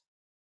thanks.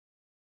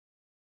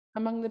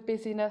 Among the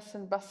busyness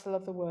and bustle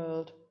of the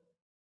world,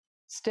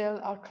 still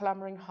our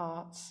clamouring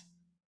hearts,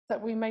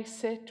 that we may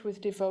sit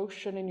with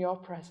devotion in your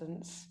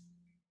presence.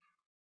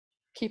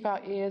 Keep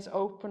our ears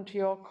open to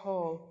your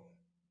call.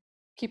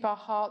 Keep our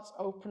hearts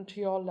open to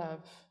your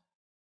love.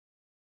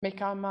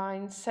 Make our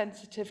minds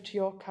sensitive to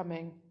your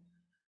coming,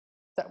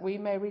 that we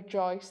may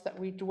rejoice that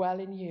we dwell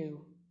in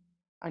you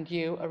and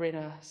you are in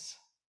us.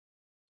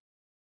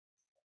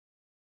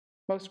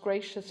 Most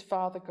gracious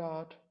Father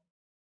God,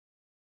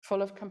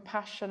 full of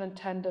compassion and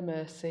tender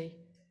mercy,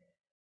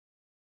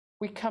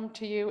 we come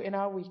to you in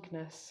our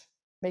weakness.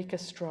 Make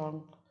us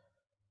strong.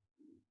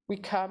 We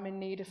come in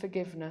need of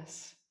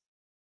forgiveness.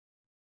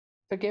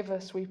 Forgive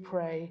us, we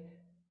pray.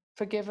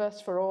 Forgive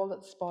us for all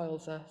that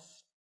spoils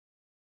us.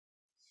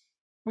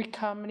 We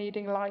come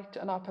needing light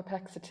on our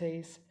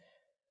perplexities.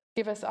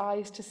 Give us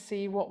eyes to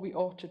see what we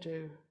ought to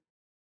do.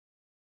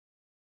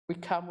 We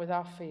come with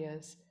our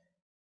fears.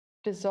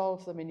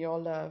 Dissolve them in your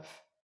love.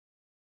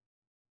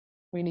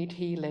 We need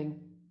healing.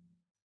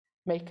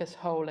 Make us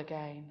whole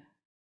again.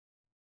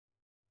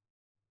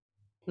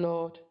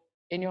 Lord,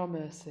 in your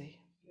mercy,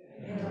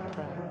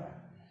 pray.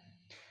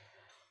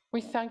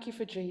 We thank you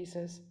for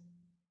Jesus,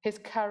 his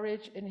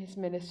courage in his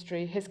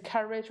ministry, his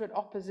courage when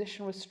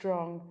opposition was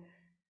strong,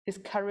 his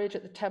courage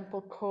at the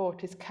temple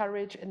court, his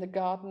courage in the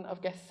Garden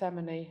of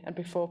Gethsemane and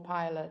before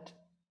Pilate,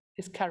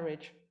 his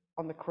courage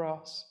on the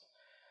cross.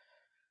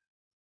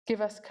 Give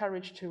us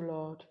courage too,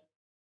 Lord,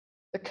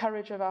 the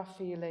courage of our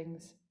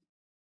feelings,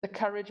 the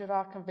courage of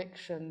our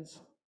convictions,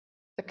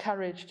 the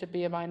courage to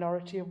be a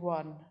minority of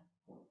one.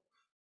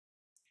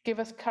 Give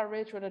us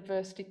courage when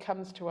adversity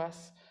comes to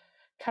us,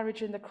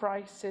 courage in the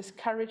crisis,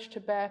 courage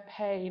to bear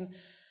pain,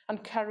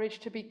 and courage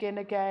to begin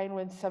again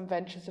when some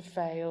ventures have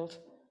failed.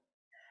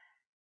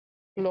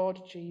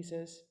 Lord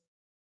Jesus,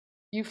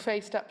 you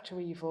faced up to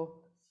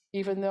evil,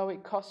 even though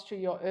it cost you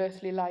your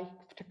earthly life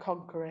to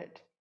conquer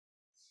it.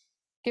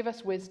 Give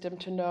us wisdom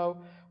to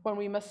know when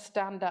we must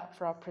stand up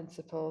for our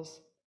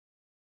principles,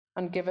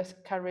 and give us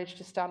courage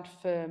to stand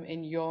firm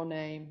in your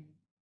name.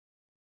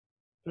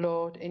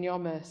 Lord, in your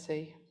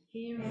mercy,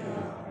 Hear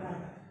our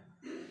prayer.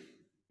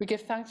 we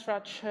give thanks for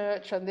our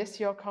church and this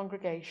your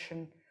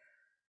congregation.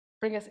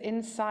 Bring us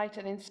insight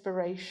and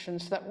inspiration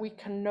so that we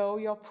can know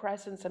your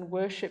presence and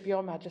worship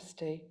your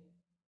majesty.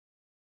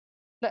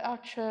 Let our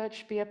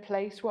church be a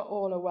place where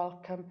all are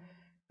welcome,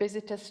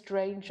 visitor,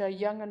 stranger,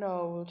 young and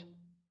old,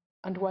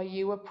 and where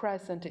you are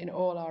present in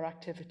all our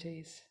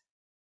activities.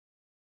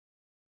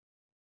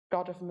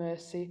 God of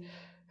mercy,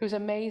 whose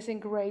amazing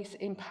grace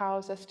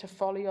empowers us to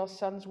follow your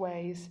Son's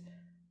ways,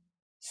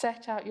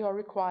 set out your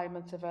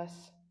requirements of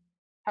us,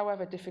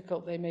 however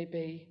difficult they may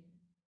be.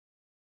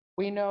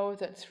 We know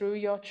that through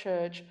your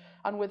church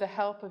and with the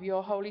help of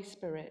your Holy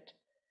Spirit,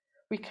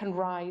 we can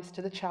rise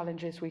to the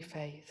challenges we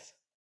face.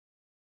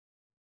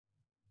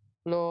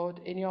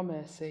 Lord, in your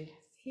mercy,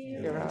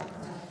 hear our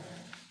prayer.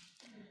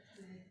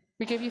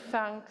 We give you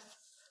thanks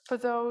for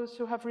those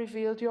who have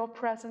revealed your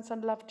presence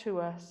and love to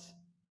us,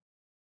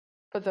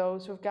 for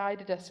those who have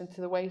guided us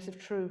into the ways of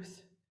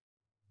truth.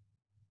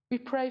 We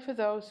pray for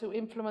those who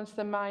influence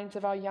the minds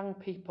of our young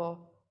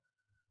people,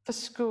 for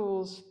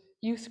schools,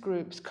 youth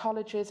groups,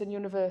 colleges and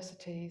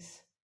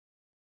universities,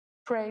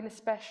 praying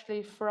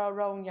especially for our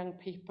own young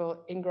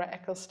people, Ingrid,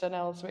 Eccleston,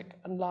 Elswick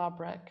and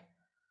Larbreck,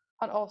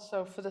 and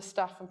also for the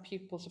staff and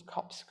pupils of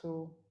Copp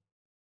School.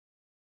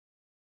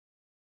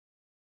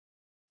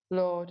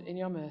 Lord, in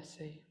your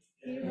mercy.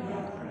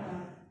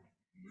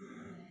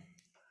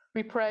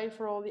 We pray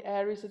for all the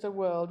areas of the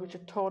world which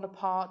are torn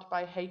apart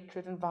by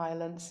hatred and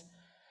violence,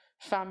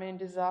 famine,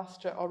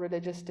 disaster, or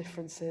religious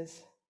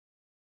differences.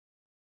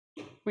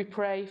 We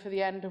pray for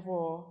the end of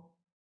war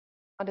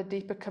and a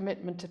deeper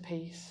commitment to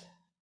peace.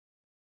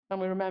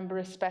 And we remember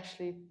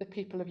especially the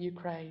people of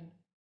Ukraine.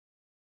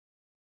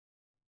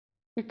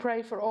 We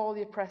pray for all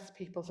the oppressed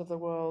peoples of the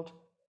world,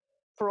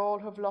 for all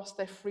who have lost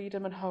their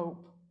freedom and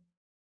hope,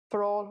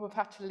 for all who have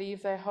had to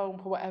leave their home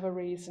for whatever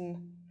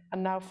reason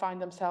and now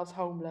find themselves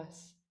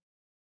homeless.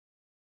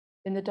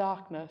 In the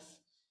darkness,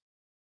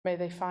 may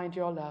they find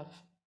your love.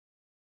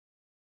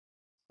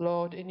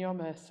 Lord, in your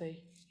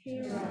mercy.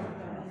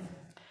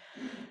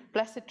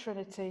 Blessed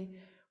Trinity,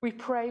 we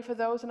pray for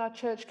those in our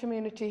church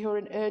community who are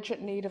in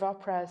urgent need of our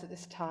prayers at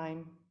this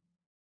time.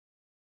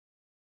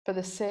 For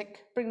the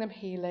sick, bring them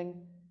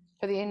healing.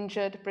 For the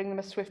injured, bring them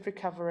a swift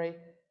recovery.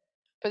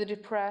 For the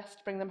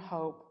depressed, bring them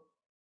hope.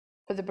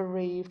 For the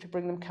bereaved,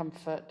 bring them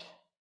comfort.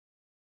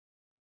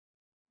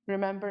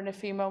 Remember in a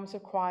few moments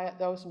of quiet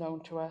those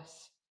known to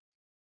us.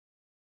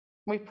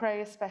 We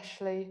pray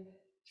especially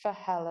for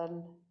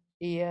Helen,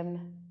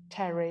 Ian,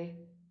 Terry,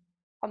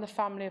 and the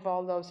family of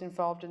all those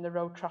involved in the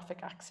road traffic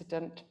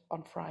accident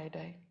on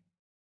Friday.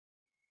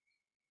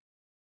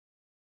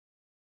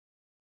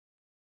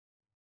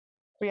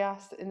 We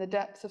ask that in the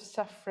depths of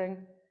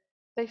suffering,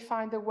 they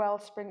find the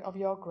wellspring of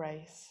your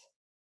grace,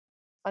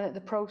 and at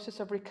the process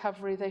of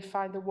recovery, they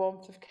find the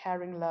warmth of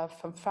caring love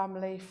from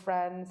family,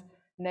 friends,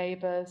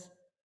 neighbours,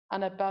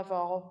 and above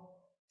all,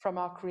 from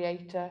our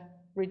Creator,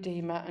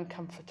 Redeemer, and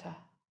Comforter.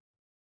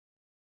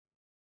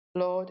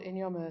 Lord, in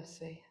your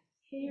mercy.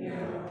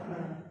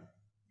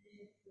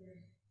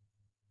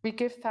 We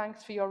give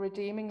thanks for your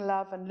redeeming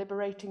love and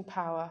liberating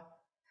power,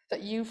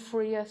 that you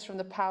free us from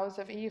the powers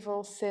of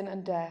evil, sin,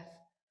 and death,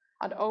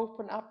 and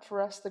open up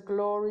for us the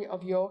glory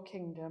of your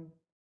kingdom.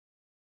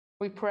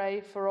 We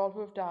pray for all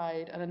who have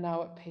died and are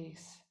now at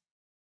peace.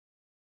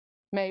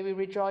 May we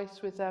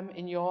rejoice with them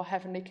in your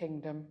heavenly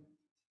kingdom.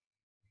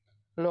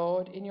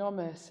 Lord, in your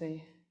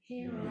mercy.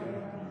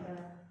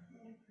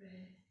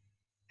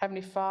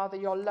 Heavenly Father,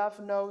 your love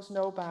knows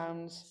no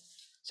bounds,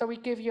 so we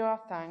give you our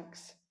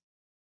thanks.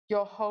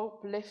 Your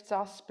hope lifts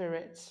our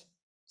spirits,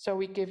 so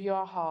we give you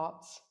our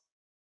hearts.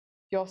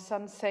 Your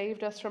Son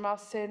saved us from our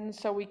sins,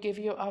 so we give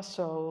you our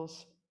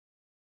souls.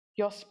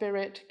 Your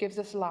Spirit gives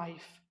us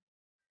life,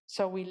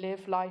 so we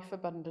live life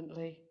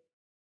abundantly.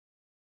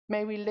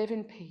 May we live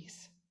in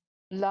peace,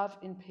 love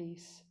in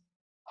peace,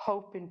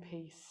 hope in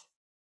peace,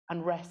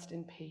 and rest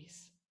in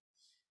peace.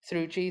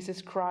 Through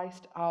Jesus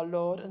Christ, our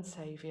Lord and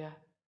Saviour.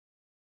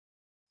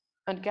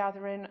 And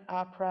gathering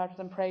our prayers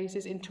and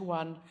praises into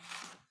one,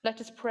 let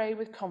us pray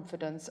with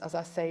confidence as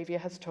our Saviour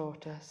has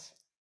taught us.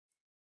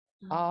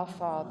 Our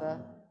Father,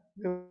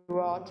 who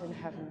art in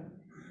heaven,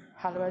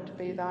 hallowed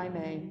be thy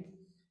name.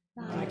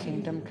 Thy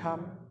kingdom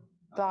come,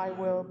 thy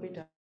will be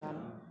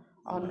done,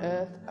 on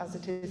earth as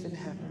it is in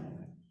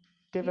heaven.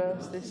 Give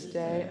us this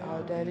day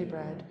our daily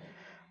bread,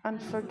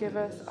 and forgive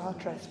us our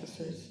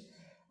trespasses,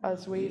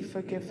 as we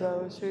forgive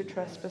those who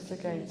trespass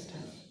against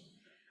us.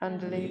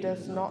 And lead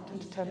us not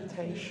into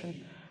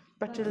temptation,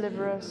 but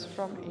deliver us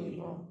from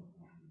evil.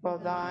 For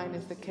thine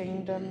is the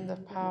kingdom, the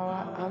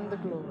power, and the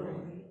glory,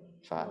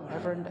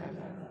 forever and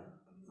ever.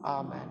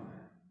 Amen.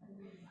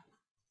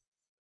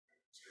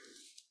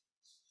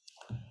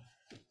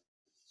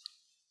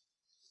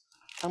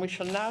 And we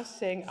shall now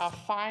sing our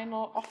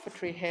final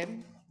offertory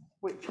hymn,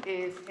 which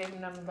is hymn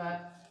number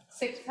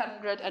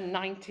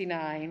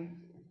 699.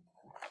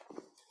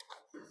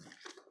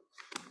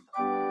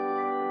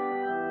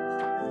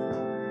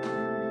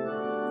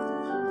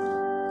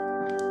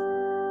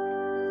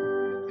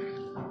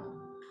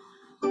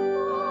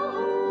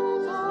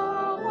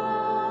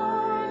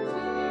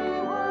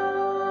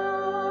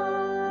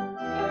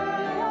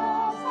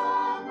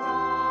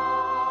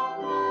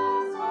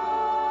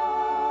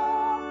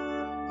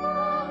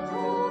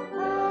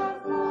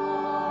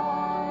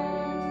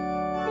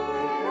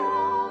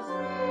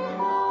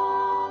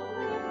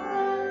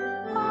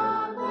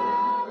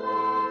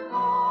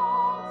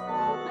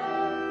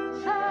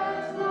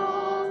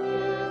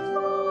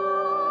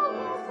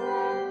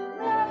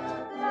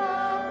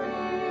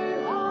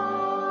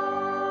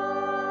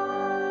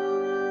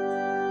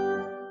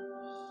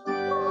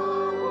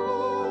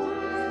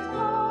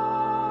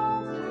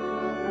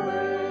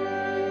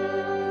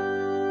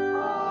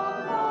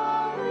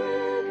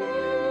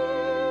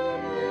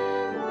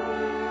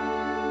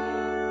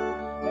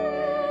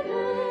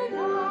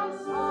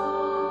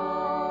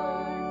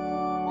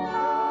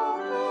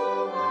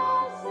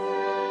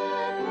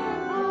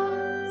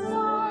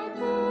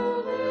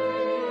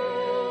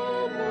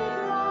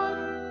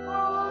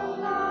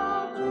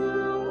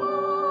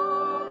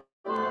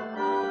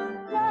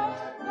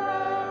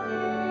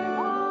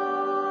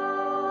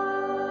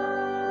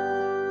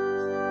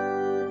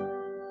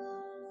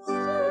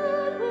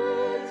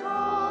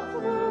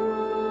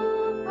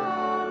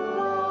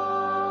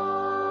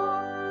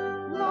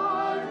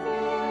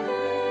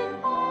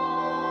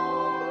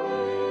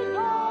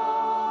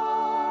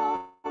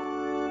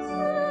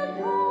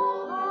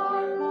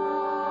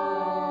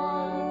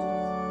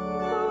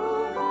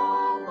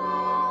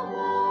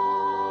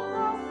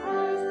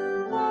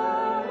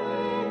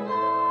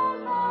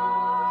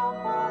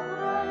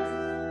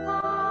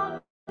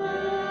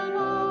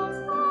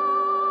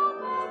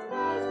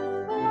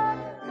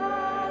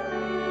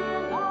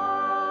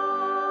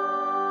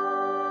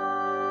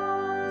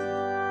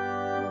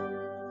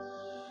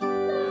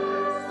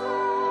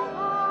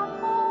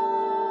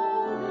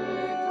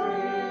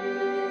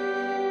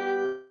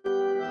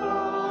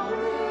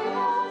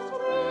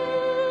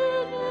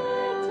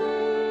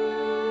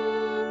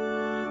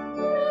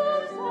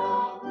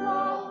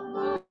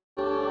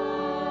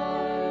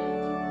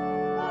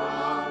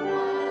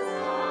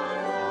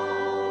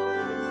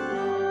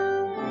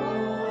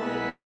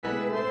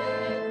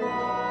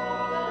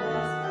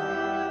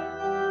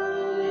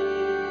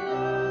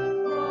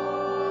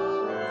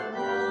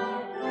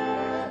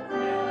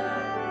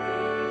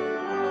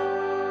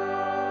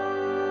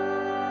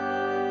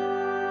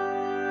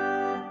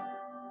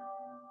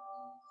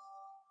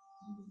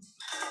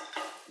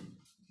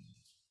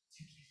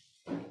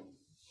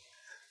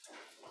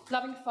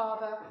 Loving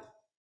Father,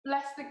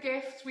 bless the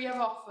gifts we have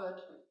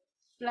offered.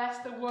 Bless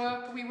the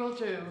work we will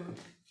do.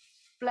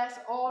 Bless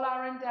all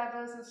our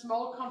endeavours and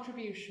small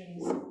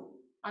contributions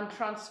and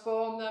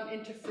transform them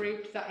into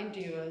fruit that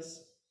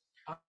endures.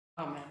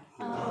 Amen.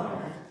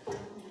 Amen.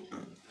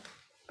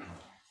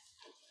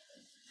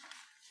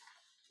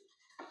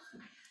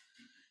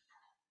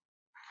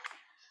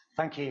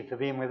 Thank you for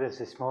being with us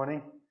this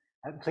morning.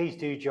 Please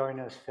do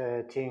join us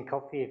for tea and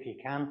coffee if you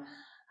can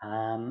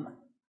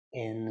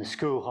in the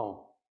school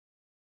hall.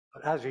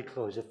 But as we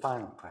close, a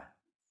final prayer.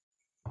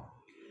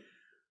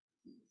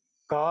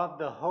 God,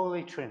 the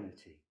Holy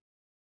Trinity,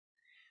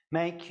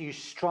 make you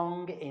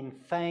strong in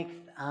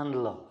faith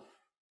and love,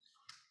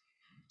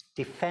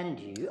 defend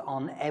you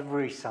on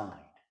every side,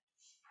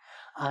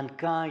 and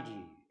guide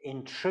you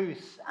in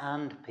truth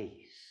and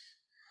peace,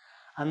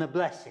 and the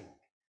blessing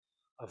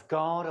of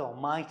God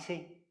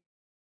Almighty,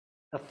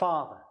 the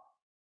Father,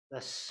 the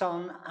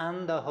Son,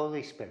 and the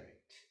Holy Spirit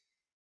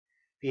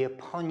be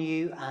upon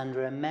you and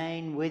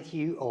remain with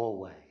you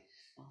always.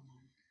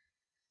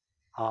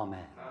 Amen.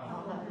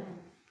 Amen.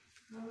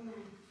 Amen.